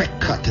quick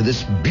cut to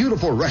this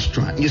beautiful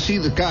restaurant. And you see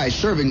the guy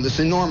serving this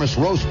enormous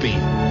roast beef.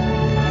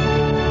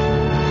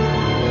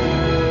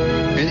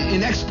 And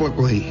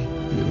inexplicably,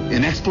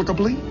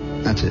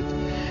 that's it.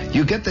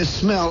 You get the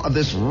smell of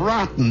this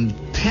rotten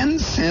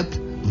 10-cent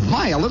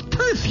violet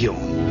perfume.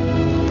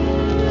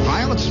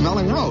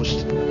 Violet-smelling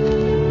roast.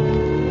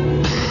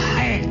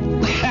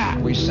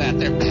 We sat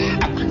there,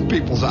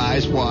 people's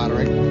eyes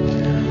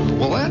watering.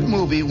 Well, that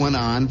movie went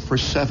on for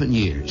 7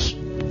 years.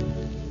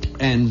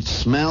 And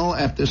smell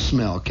after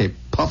smell kept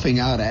puffing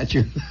out at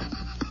you.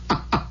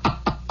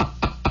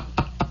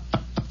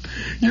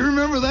 You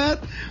remember that?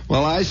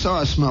 Well, I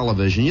saw a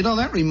Smell-O-Vision.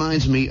 That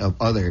reminds me of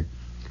other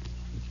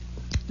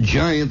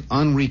giant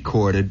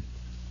unrecorded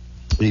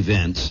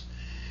events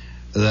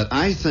that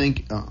I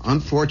think,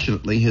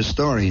 unfortunately,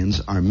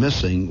 historians are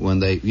missing when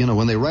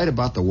they write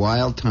about the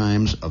wild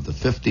times of the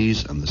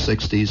 50s and the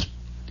 60s,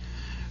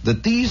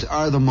 that these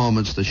are the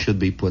moments that should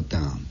be put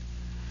down.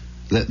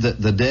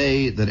 The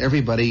day that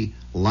everybody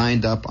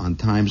lined up on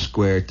Times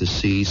Square to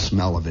see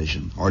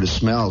Smell-O-Vision, or to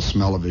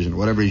Smell-O-Vision,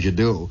 whatever you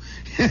do.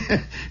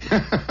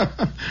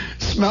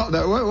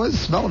 What's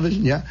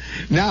Smell-O-Vision? Yeah.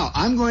 Now,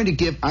 I'm going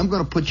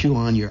to put you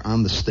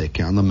on the stick,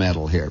 on the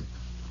metal here.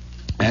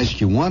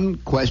 Ask you one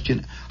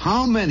question.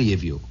 How many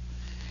of you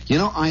You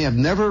know, I have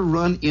never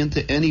run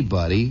into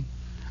anybody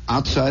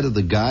outside of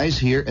the guys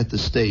here at the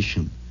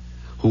station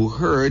who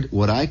heard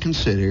what I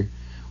consider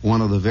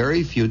one of the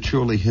very few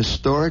truly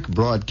historic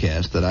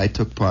broadcasts that I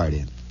took part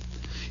in.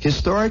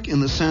 Historic in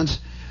the sense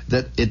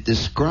that it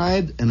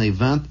described an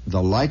event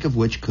the like of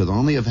which could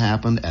only have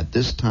happened at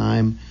this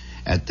time,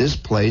 at this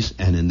place,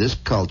 and in this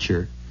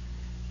culture,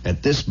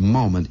 at this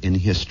moment in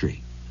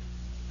history.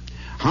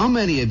 How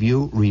many of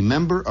you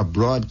remember a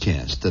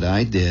broadcast that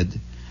I did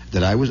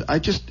that I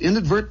just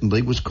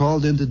inadvertently was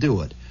called in to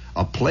do it?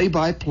 A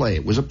play-by-play.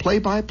 It was a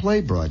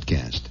play-by-play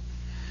broadcast.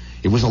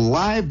 It was a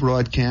live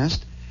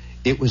broadcast.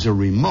 It was a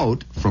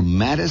remote from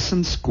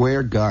Madison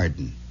Square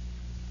Garden.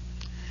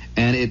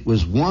 And it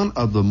was one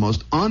of the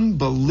most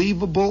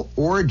unbelievable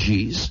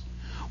orgies,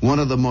 one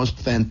of the most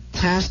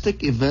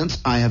fantastic events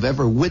I have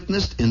ever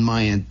witnessed in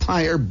my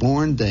entire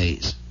born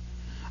days.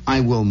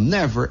 I will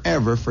never,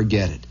 ever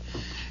forget it.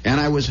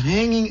 And I was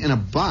hanging in a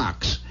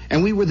box,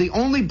 and we were the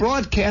only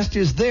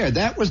broadcasters there.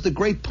 That was the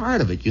great part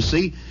of it, you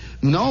see.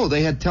 No,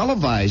 they had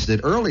televised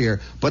it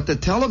earlier, but the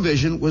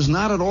television was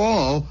not at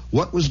all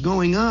what was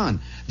going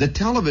on. The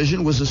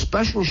television was a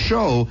special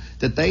show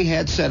that they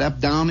had set up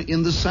down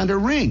in the center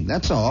ring,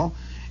 that's all.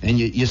 And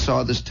you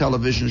saw this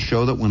television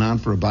show that went on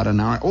for about an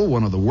hour. Oh,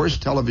 one of the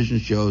worst television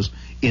shows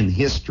in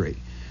history.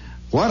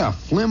 What a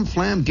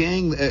flim-flam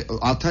gang.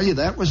 I'll tell you,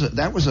 that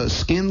was a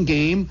skin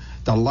game,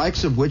 the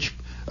likes of which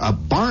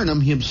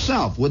Barnum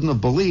himself wouldn't have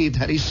believed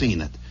had he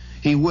seen it.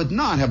 He would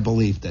not have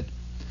believed it.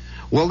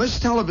 Well, this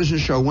television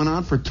show went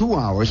on for 2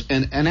 hours,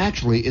 and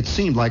actually it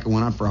seemed like it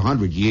went on for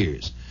 100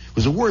 years. It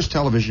was the worst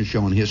television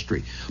show in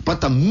history.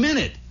 But the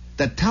minute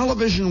the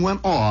television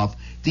went off,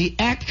 the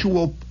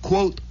actual,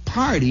 quote,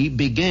 party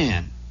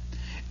began.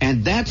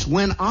 And that's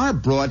when our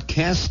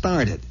broadcast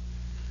started.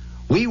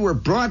 We were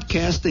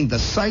broadcasting the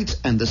sights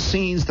and the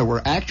scenes that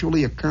were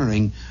actually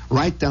occurring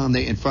right down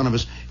there in front of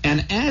us.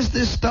 And as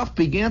this stuff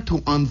began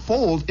to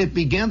unfold, it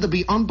began to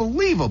be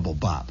unbelievable,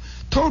 Bob.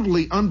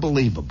 Totally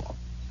unbelievable.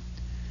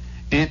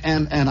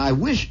 And I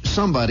wish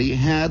somebody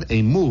had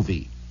a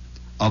movie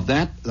of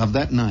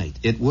that night.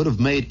 It would have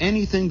made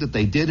anything that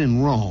they did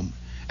in Rome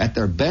at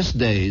their best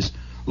days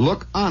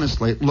look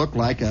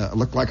like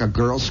a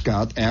Girl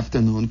Scout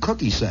afternoon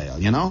cookie sale,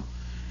 you know?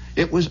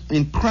 It was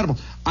incredible.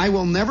 I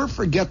will never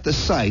forget the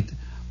sight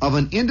of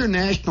an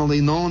internationally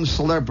known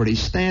celebrity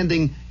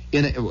standing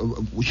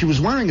she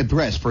was wearing a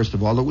dress, first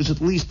of all, that was at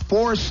least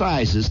 4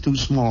 sizes too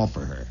small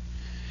for her.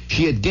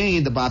 She had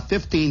gained about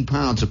 15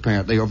 pounds,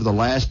 apparently, over the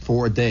last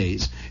 4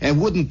 days,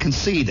 and wouldn't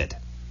concede it.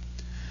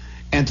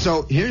 And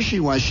so here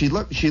she was. She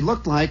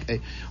looked like a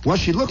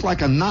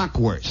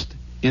knockwurst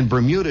in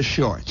Bermuda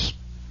shorts.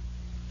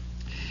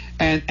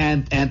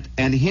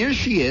 And here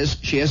she is.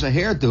 She has a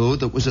hairdo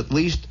that was at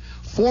least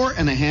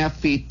 4.5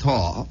 feet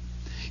tall.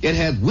 It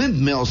had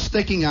windmills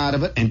sticking out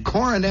of it and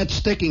coronets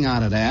sticking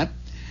out of that.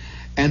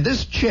 And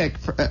this chick,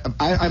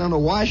 I don't know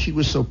why she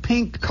was so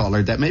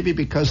pink-colored. That maybe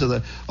because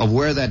of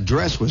where that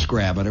dress was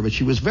grabbing her, but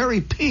she was very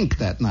pink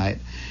that night.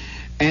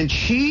 And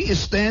she is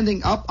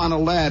standing up on a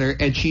ladder,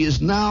 and she is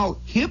now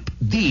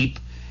hip-deep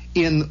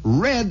in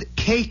red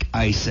cake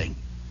icing.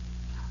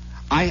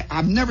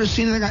 I've never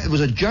seen anything like it. It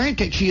was a giant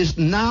cake. She is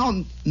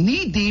now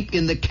knee-deep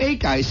in the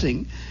cake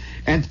icing,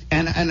 and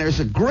there's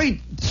a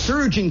great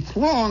surging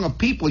throng of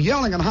people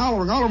yelling and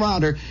hollering all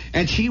around her,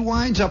 and she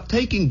winds up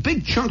taking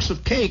big chunks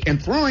of cake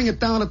and throwing it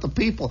down at the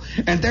people,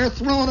 and they're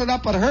throwing it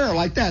up at her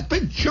like that,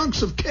 big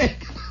chunks of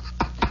cake.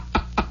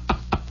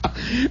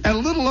 And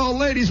little old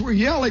ladies were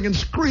yelling and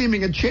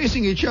screaming and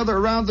chasing each other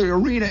around the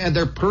arena, and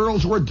their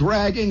pearls were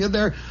dragging, and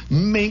their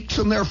minks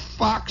and their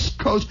fox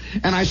coats.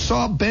 And I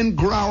saw Ben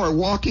Grauer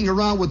walking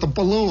around with a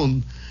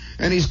balloon,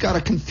 and he's got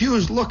a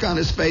confused look on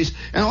his face.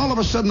 And all of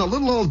a sudden, a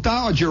little old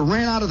dowager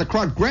ran out of the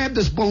crowd, grabbed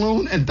his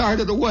balloon, and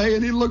darted away,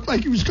 and he looked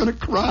like he was going to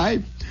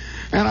cry.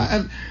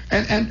 And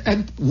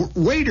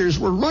waiters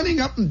were running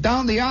up and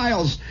down the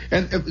aisles,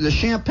 and the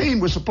champagne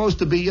was supposed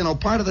to be,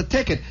 part of the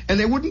ticket, and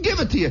they wouldn't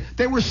give it to you.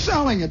 They were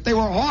selling it. They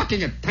were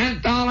hawking it.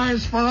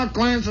 $10 for a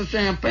glass of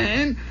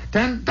champagne.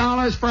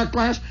 $10 for a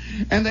glass.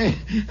 And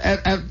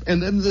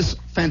then this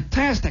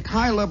fantastic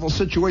high-level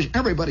situation.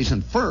 Everybody's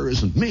in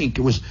furs and mink.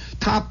 It was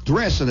top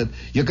dress, and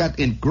you got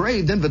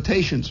engraved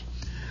invitations.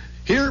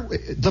 Here,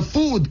 the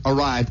food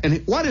arrived,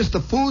 and what is the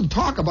food?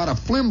 Talk about a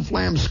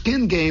flim-flam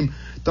skin game.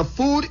 The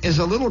food is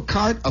a little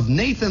cart of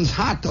Nathan's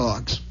hot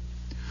dogs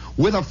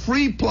with a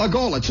free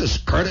plug-all. It says,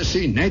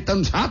 courtesy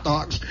Nathan's hot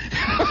dogs.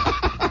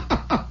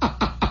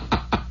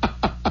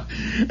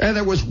 And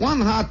there was one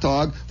hot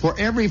dog for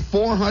every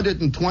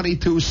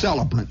 422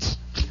 celebrants,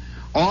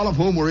 all of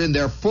whom were in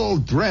their full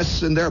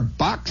dress and their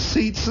box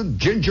seats, and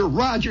Ginger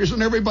Rogers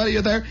and everybody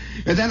there.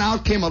 And then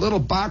out came a little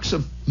box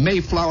of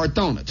Mayflower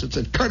donuts. It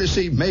said,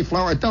 courtesy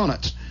Mayflower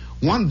donuts.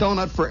 One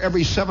donut for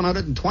every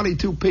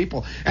 722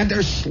 people. And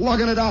they're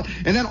slugging it out.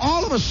 And then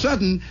all of a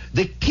sudden,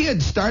 the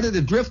kids started to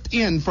drift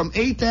in from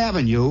 8th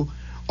Avenue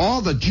all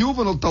the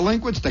juvenile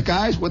delinquents, the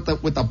guys with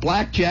the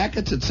black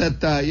jackets that said,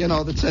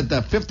 that said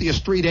the 50th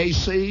Street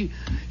AC,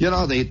 the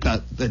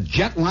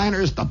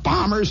jetliners, the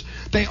bombers,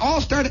 they all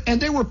started, and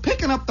they were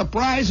picking up the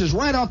prizes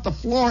right off the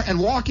floor and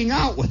walking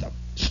out with them,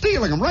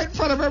 stealing them right in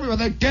front of everyone.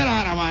 They get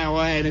out of my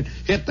way, and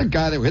hit the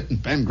guy. They were hitting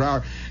Ben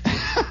Grauer.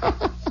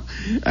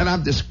 And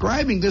I'm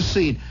describing this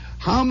scene.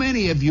 How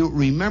many of you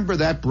remember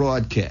that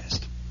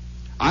broadcast?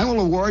 I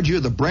will award you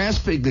the brass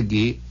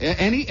figurine,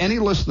 any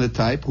listener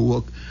type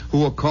who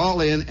will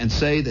call in and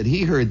say that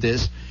he heard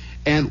this.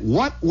 And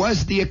what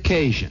was the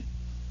occasion?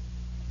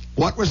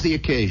 What was the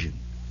occasion?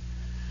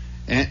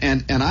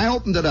 And I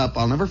opened it up.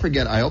 I'll never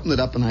forget. I opened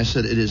it up and I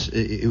said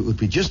it would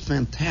be just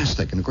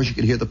fantastic. And of course you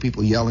could hear the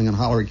people yelling and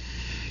hollering.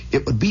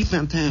 It would be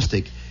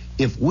fantastic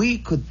if we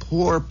could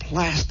pour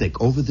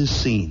plastic over this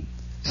scene,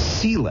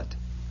 seal it.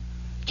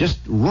 Just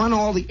run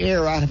all the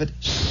air out of it,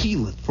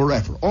 seal it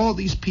forever. All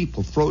these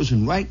people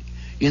frozen right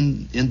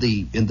in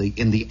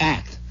the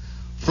act,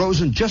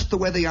 frozen just the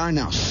way they are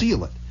now.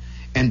 Seal it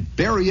and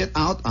bury it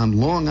out on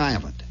Long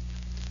Island,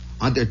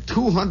 under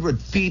 200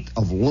 feet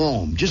of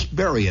loam. Just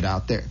bury it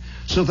out there,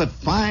 so that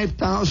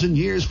 5,000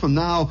 years from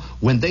now,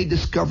 when they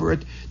discover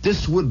it,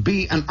 this would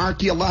be an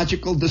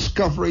archaeological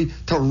discovery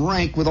to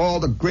rank with all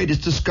the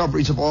greatest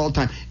discoveries of all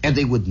time, and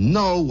they would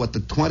know what the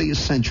 20th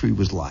century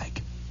was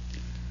like.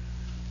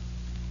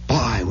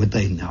 Boy, would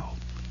they know.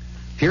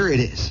 Here it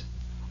is,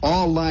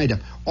 all lined up.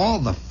 All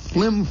the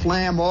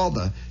flim-flam, all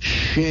the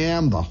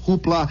sham, the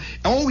hoopla.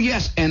 Oh,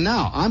 yes, and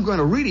now I'm going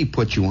to really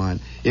put you on.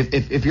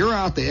 If you're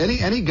out there,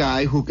 any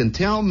guy who can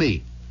tell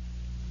me,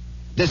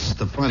 this is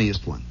the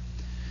funniest one,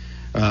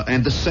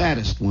 and the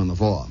saddest one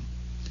of all.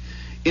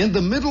 In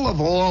the middle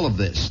of all of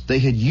this, they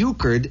had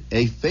euchred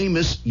a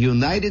famous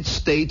United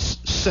States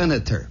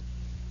senator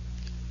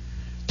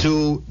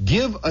to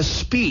give a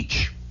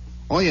speech.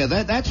 Oh yeah,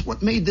 that's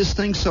what made this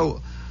thing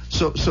so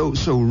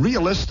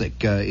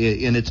realistic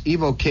in its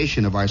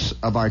evocation of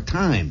our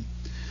time,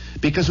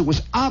 because it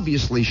was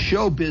obviously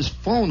showbiz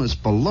phonus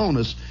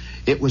balonus.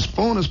 It was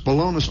phonus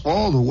balonus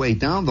all the way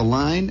down the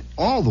line,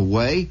 all the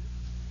way.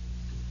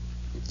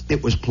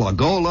 It was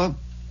plugola.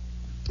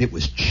 It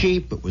was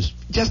cheap. It was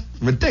just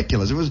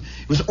ridiculous. It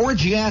was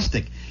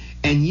orgiastic,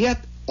 and yet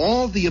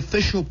all the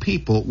official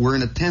people were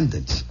in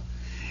attendance,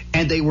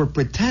 and they were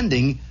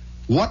pretending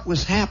what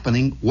was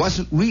happening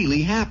wasn't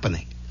really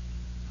happening.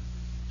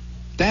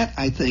 That,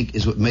 I think,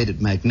 is what made it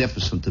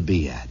magnificent to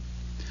be at.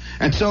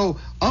 And so,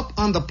 up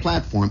on the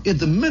platform, in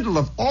the middle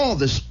of all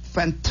this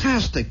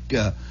fantastic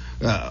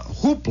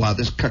hoopla,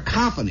 this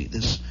cacophony,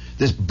 this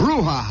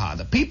brouhaha,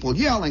 the people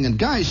yelling and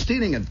guys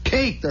stealing and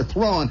cake they're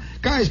throwing,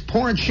 guys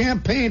pouring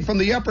champagne from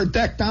the upper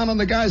deck down on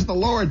the guys in the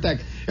lower deck.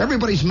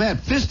 Everybody's mad.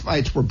 Fist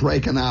fights were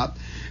breaking out.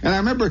 And I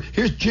remember,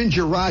 here's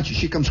Ginger Rogers.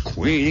 She comes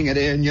queening it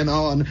in,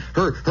 and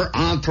her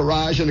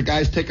entourage, and the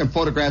guy's taking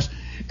photographs.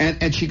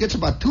 And she gets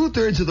about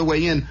 2/3 of the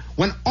way in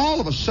when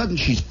all of a sudden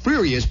she's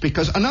furious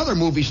because another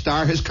movie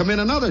star has come in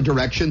another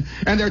direction,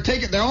 and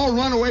they all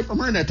run away from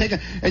her,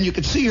 and you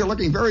can see her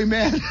looking very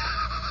mad.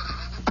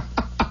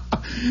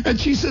 And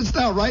she sits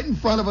down right in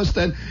front of us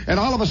then, and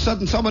all of a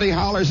sudden somebody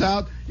hollers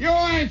out, "You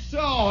ain't so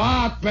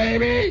hot,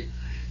 baby!"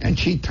 And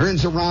she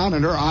turns around,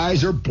 and her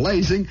eyes are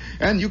blazing,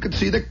 and you can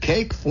see the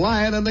cake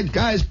flying, and the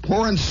guys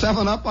pouring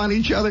 7-Up on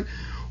each other.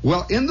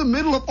 Well, in the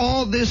middle of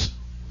all this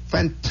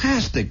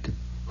fantastic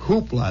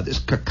hoopla, this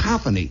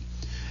cacophony,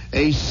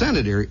 a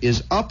senator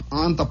is up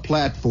on the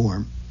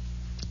platform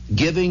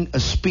giving a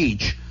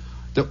speech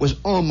that was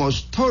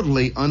almost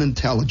totally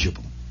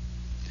unintelligible.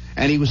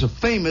 And he was a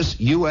famous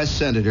U.S.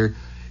 senator.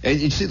 And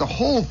you see, the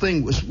whole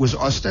thing was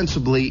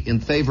ostensibly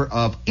in favor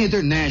of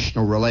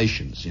international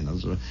relations.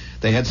 So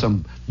they had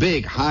some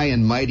big, high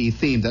and mighty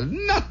theme that had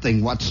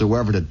nothing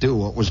whatsoever to do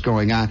with what was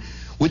going on,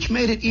 which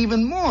made it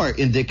even more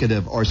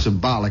indicative or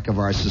symbolic of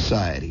our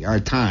society,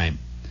 our time.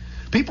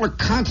 People are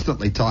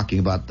constantly talking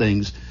about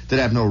things that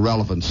have no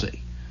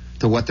relevancy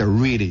to what they're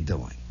really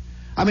doing.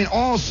 I mean,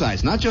 all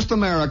sides, not just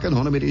America.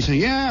 Don't let me say,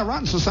 yeah,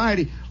 rotten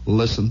society.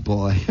 Listen,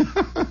 boy.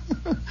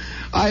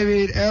 I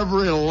mean,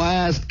 every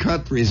last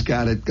country's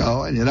got it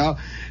going,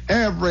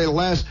 Every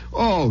last,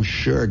 oh,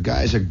 sure,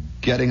 guys are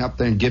getting up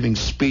there and giving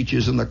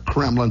speeches in the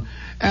Kremlin,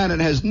 and it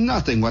has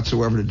nothing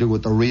whatsoever to do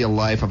with the real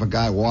life of a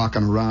guy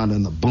walking around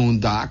in the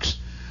boondocks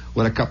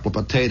with a couple of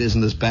potatoes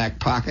in his back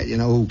pocket,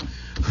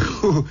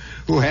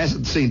 who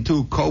hasn't seen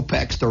 2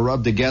 kopecks to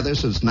rub together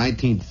since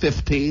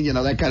 1915,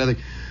 that kind of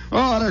thing.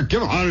 Oh, they're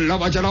giving,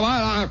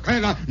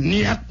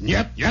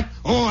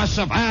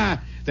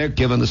 they're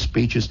giving the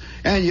speeches,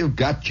 and you've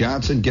got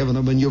Johnson giving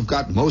them, and you've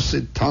got Mao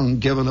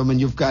Zedong giving them,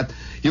 and you've got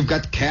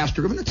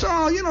Castro giving them. It's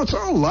all, it's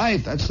all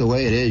life. That's the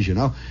way it is,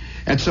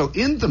 And so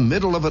in the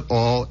middle of it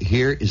all,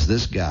 here is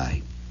this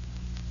guy.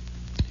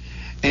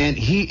 And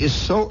he is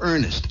so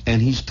earnest, and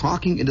he's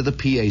talking into the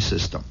PA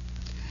system.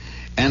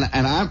 And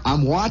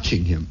I'm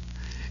watching him,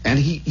 and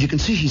you can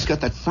see he's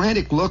got that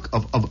frantic look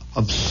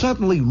of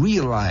suddenly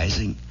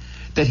realizing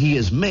that he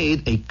has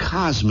made a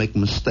cosmic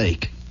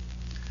mistake.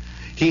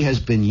 He has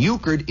been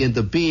euchred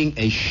into being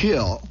a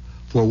shill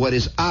for what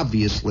is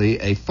obviously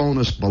a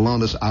phonus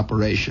balonus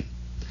operation.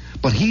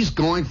 But he's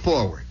going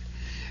forward.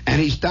 And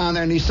he's down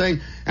there and he's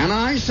saying, and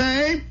I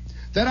say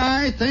that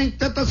I think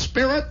that the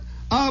spirit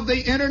of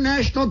the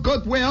international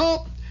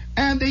goodwill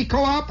and the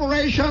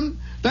cooperation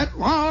that,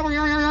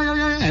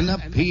 and the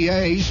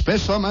PA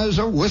specimens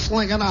are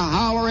whistling and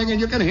hollering, and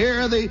you can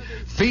hear the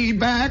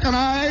feedback, and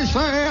I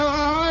say,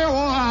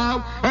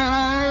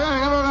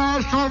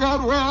 international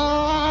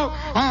goodwill,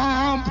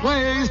 I'm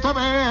pleased to be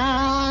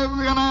here in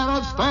the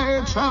United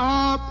States,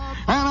 and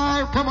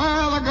I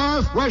convey the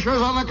best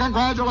wishes and the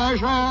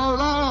congratulations of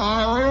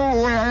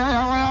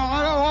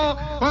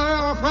the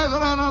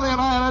President of the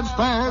United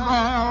States.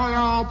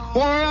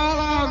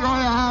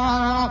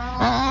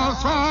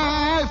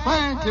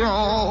 Thank you.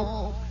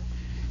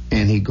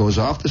 And he goes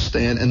off the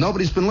stand, and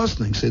nobody's been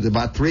listening. See,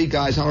 about three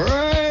guys,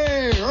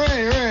 hooray,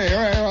 hooray,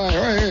 hooray,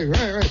 hooray,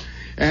 hooray.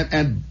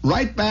 And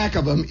right back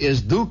of him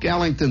is Duke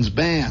Ellington's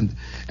band.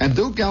 And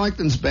Duke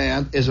Ellington's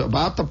band is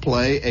about to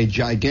play a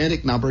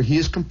gigantic number he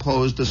has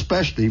composed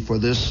especially for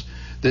this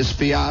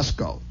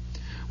fiasco.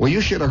 Well,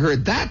 you should have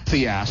heard that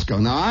fiasco.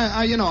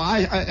 Now,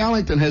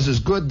 Ellington has his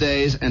good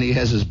days and he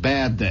has his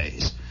bad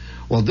days.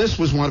 Well, this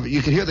was one of it.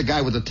 You could hear the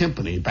guy with the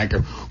timpani back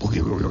there.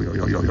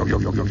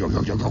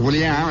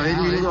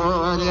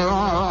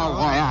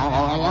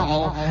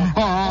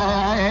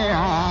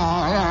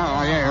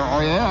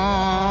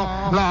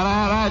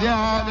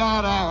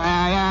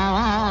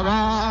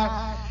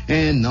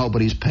 And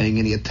nobody's paying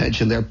any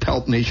attention. They're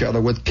pelting each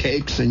other with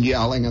cakes and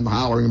yelling and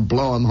hollering and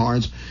blowing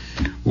horns.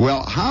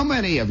 Well, how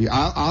many of you?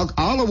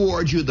 I'll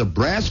award you the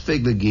brass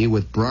figurine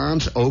with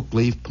bronze oak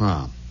leaf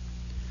palm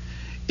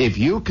if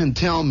you can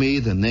tell me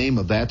the name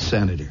of that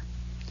senator.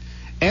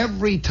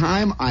 Every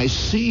time I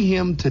see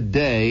him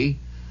today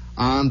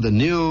on the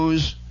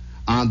news,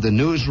 on the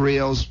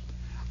newsreels,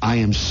 I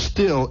am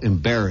still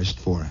embarrassed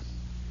for him.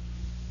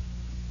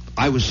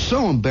 I was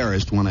so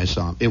embarrassed when I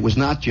saw him. It was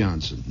not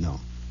Johnson,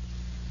 no.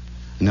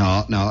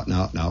 No.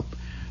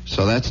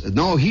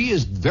 So he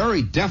is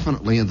very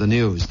definitely in the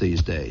news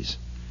these days.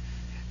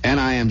 And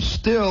I am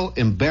still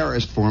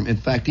embarrassed for him, in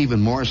fact,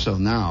 even more so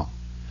now,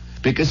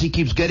 because he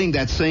keeps getting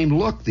that same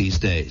look these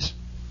days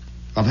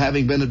of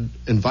having been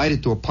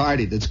invited to a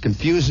party that's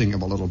confusing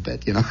him a little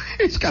bit, you know.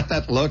 He's got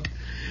that look.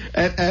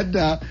 And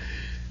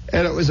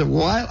it was a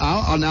while.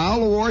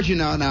 I'll award you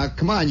now. Now,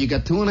 come on, you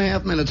got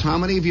 2.5 minutes. How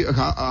many of you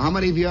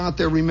out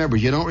there remember?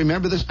 You don't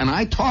remember this? And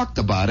I talked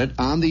about it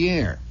on the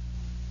air.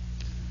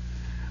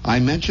 I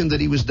mentioned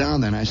that he was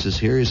down there, and I says,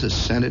 here is a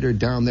senator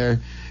down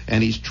there,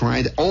 and he's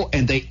trying to,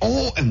 and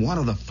one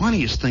of the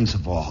funniest things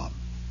of all,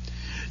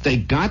 they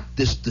got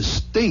this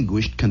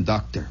distinguished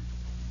conductor,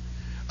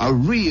 a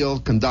real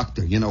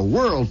conductor,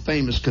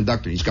 world-famous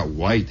conductor. He's got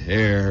white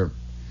hair,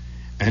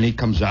 and he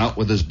comes out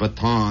with his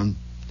baton,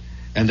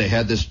 and they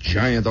had this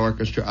giant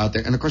orchestra out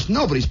there, and of course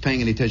nobody's paying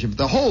any attention, but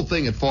the whole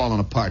thing had fallen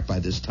apart by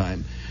this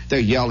time. They're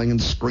yelling and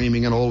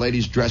screaming, and old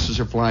ladies' dresses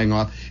are flying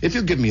off. If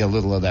you give me a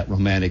little of that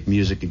romantic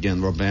music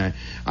again,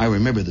 I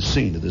remember the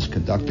scene of this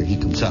conductor. He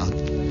comes out,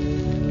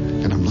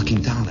 and I'm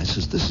looking down. I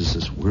says, this is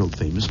this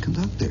world-famous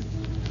conductor.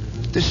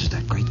 This is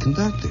that great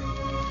conductor.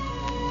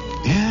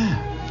 Yeah.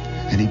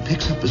 And he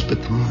picks up his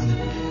baton,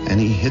 and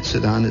he hits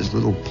it on his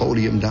little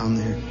podium down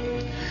there,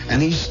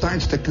 and he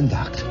starts to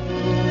conduct.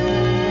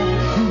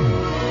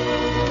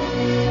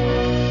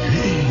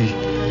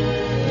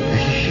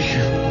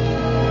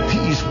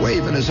 He's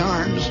waving his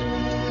arms,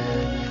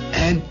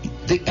 and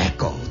the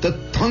echo, the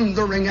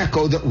thundering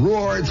echo that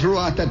roared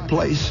throughout that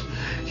place.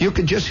 You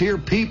could just hear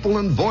people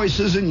and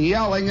voices and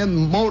yelling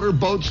and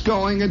motorboats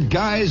going and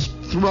guys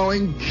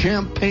throwing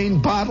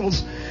champagne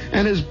bottles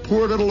and his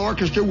poor little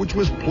orchestra, which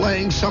was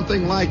playing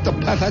something like the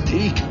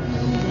Pathétique.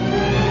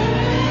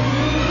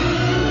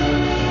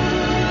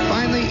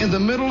 Finally, in the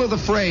middle of the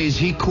phrase,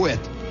 he quit.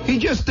 He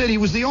just did. He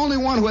was the only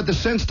one who had the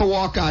sense to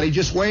walk out. He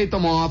just waved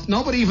them off.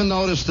 Nobody even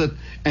noticed it,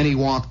 and he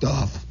walked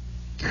off.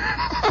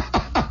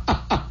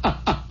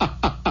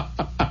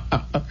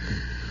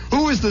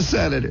 Who is the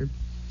senator?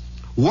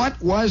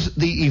 What was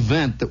the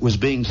event that was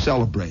being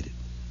celebrated?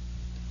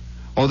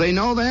 Oh, they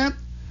know that?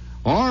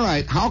 All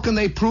right. How can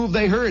they prove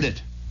they heard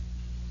it?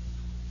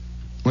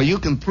 Well, you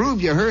can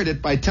prove you heard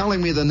it by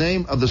telling me the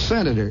name of the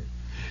senator.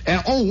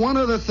 And, one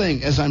other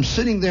thing. As I'm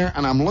sitting there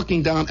and I'm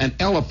looking down, an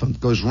elephant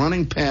goes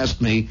running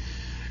past me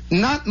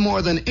not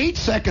more than 8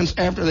 seconds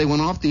after they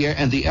went off the air,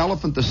 and the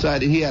elephant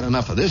decided he had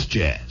enough of this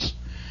jazz.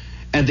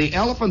 And the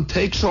elephant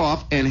takes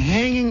off, and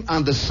hanging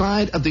on the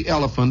side of the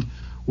elephant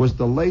was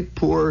the late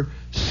poor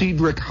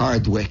Cedric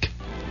Hardwick.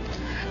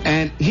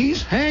 And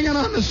he's hanging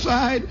on the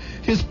side.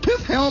 His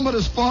pith helmet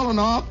has fallen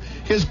off.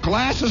 His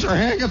glasses are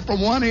hanging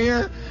from one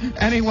ear.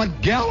 And he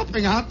went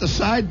galloping out the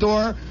side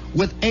door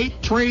with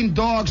 8 trained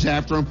dogs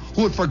after him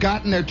who had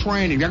forgotten their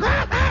training. They're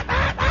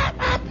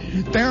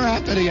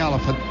after the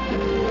elephant.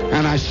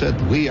 And I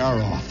said, we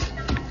are off.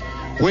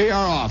 We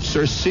are off,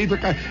 Sir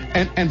Cedric.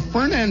 And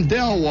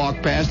Fernandel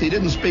walked past. He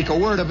didn't speak a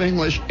word of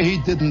English. He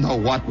didn't know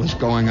what was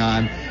going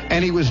on.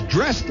 And he was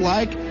dressed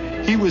like,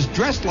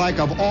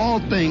 of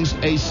all things,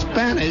 a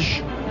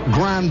Spanish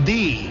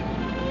grande.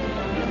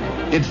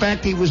 In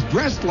fact, he was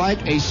dressed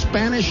like a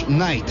Spanish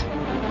knight.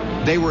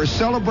 They were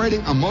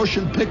celebrating a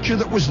motion picture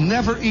that was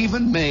never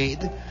even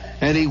made.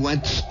 And he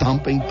went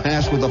stomping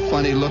past with a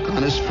funny look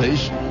on his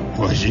face.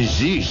 What is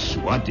this?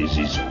 What is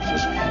this?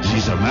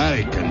 These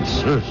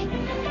Americans.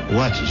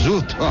 What's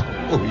that?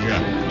 Oh,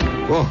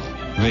 yeah. Oh,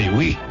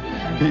 oui.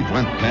 He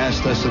went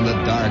past us in the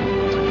dark.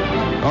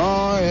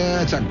 Oh,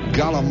 yeah, it's a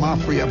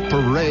Gallimaufry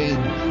parade.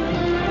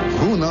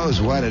 Who knows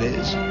what it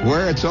is,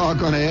 where it's all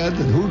going to end,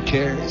 and who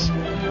cares?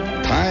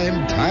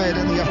 Time tied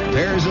in the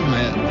affairs of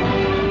men.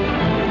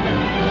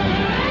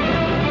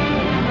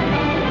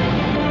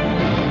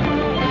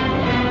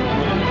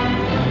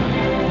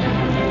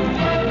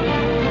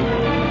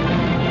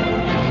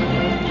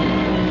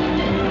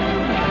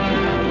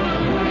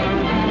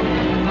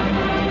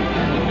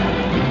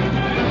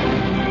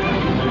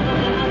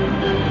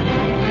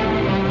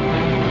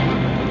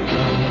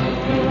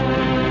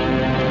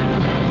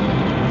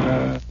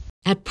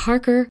 At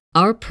Parker,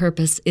 our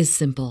purpose is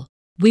simple.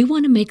 We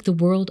want to make the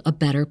world a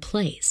better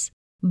place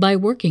by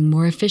working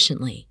more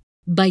efficiently,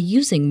 by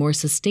using more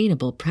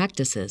sustainable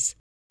practices,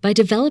 by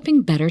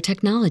developing better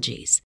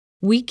technologies.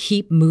 We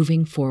keep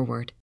moving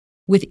forward.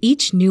 With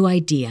each new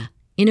idea,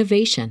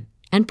 innovation,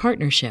 and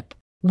partnership,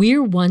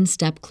 we're one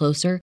step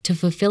closer to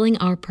fulfilling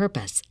our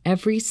purpose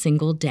every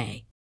single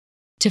day.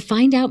 To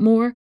find out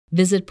more,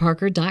 visit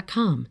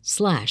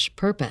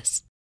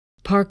parker.com/purpose.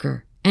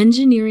 Parker,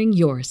 engineering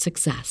your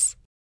success.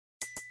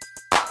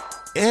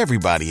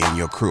 Everybody in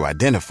your crew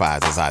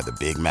identifies as either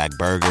Big Mac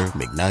Burger,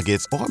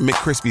 McNuggets, or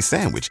McCrispy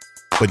Sandwich.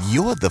 But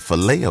you're the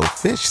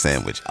Filet-O-Fish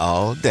Sandwich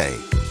all day.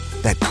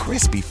 That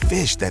crispy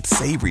fish, that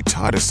savory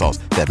tartar sauce,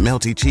 that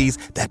melty cheese,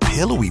 that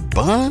pillowy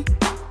bun.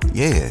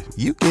 Yeah,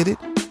 you get it.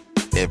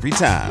 Every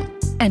time.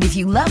 And if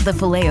you love the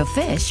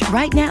Filet-O-Fish,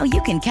 right now you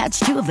can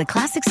catch 2 of the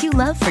classics you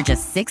love for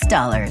just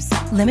 $6.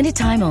 Limited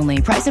time only.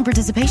 Price and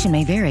participation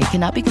may vary.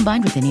 Cannot be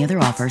combined with any other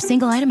offer.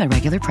 Single item at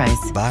regular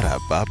price.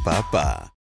 Ba-da-ba-ba-ba.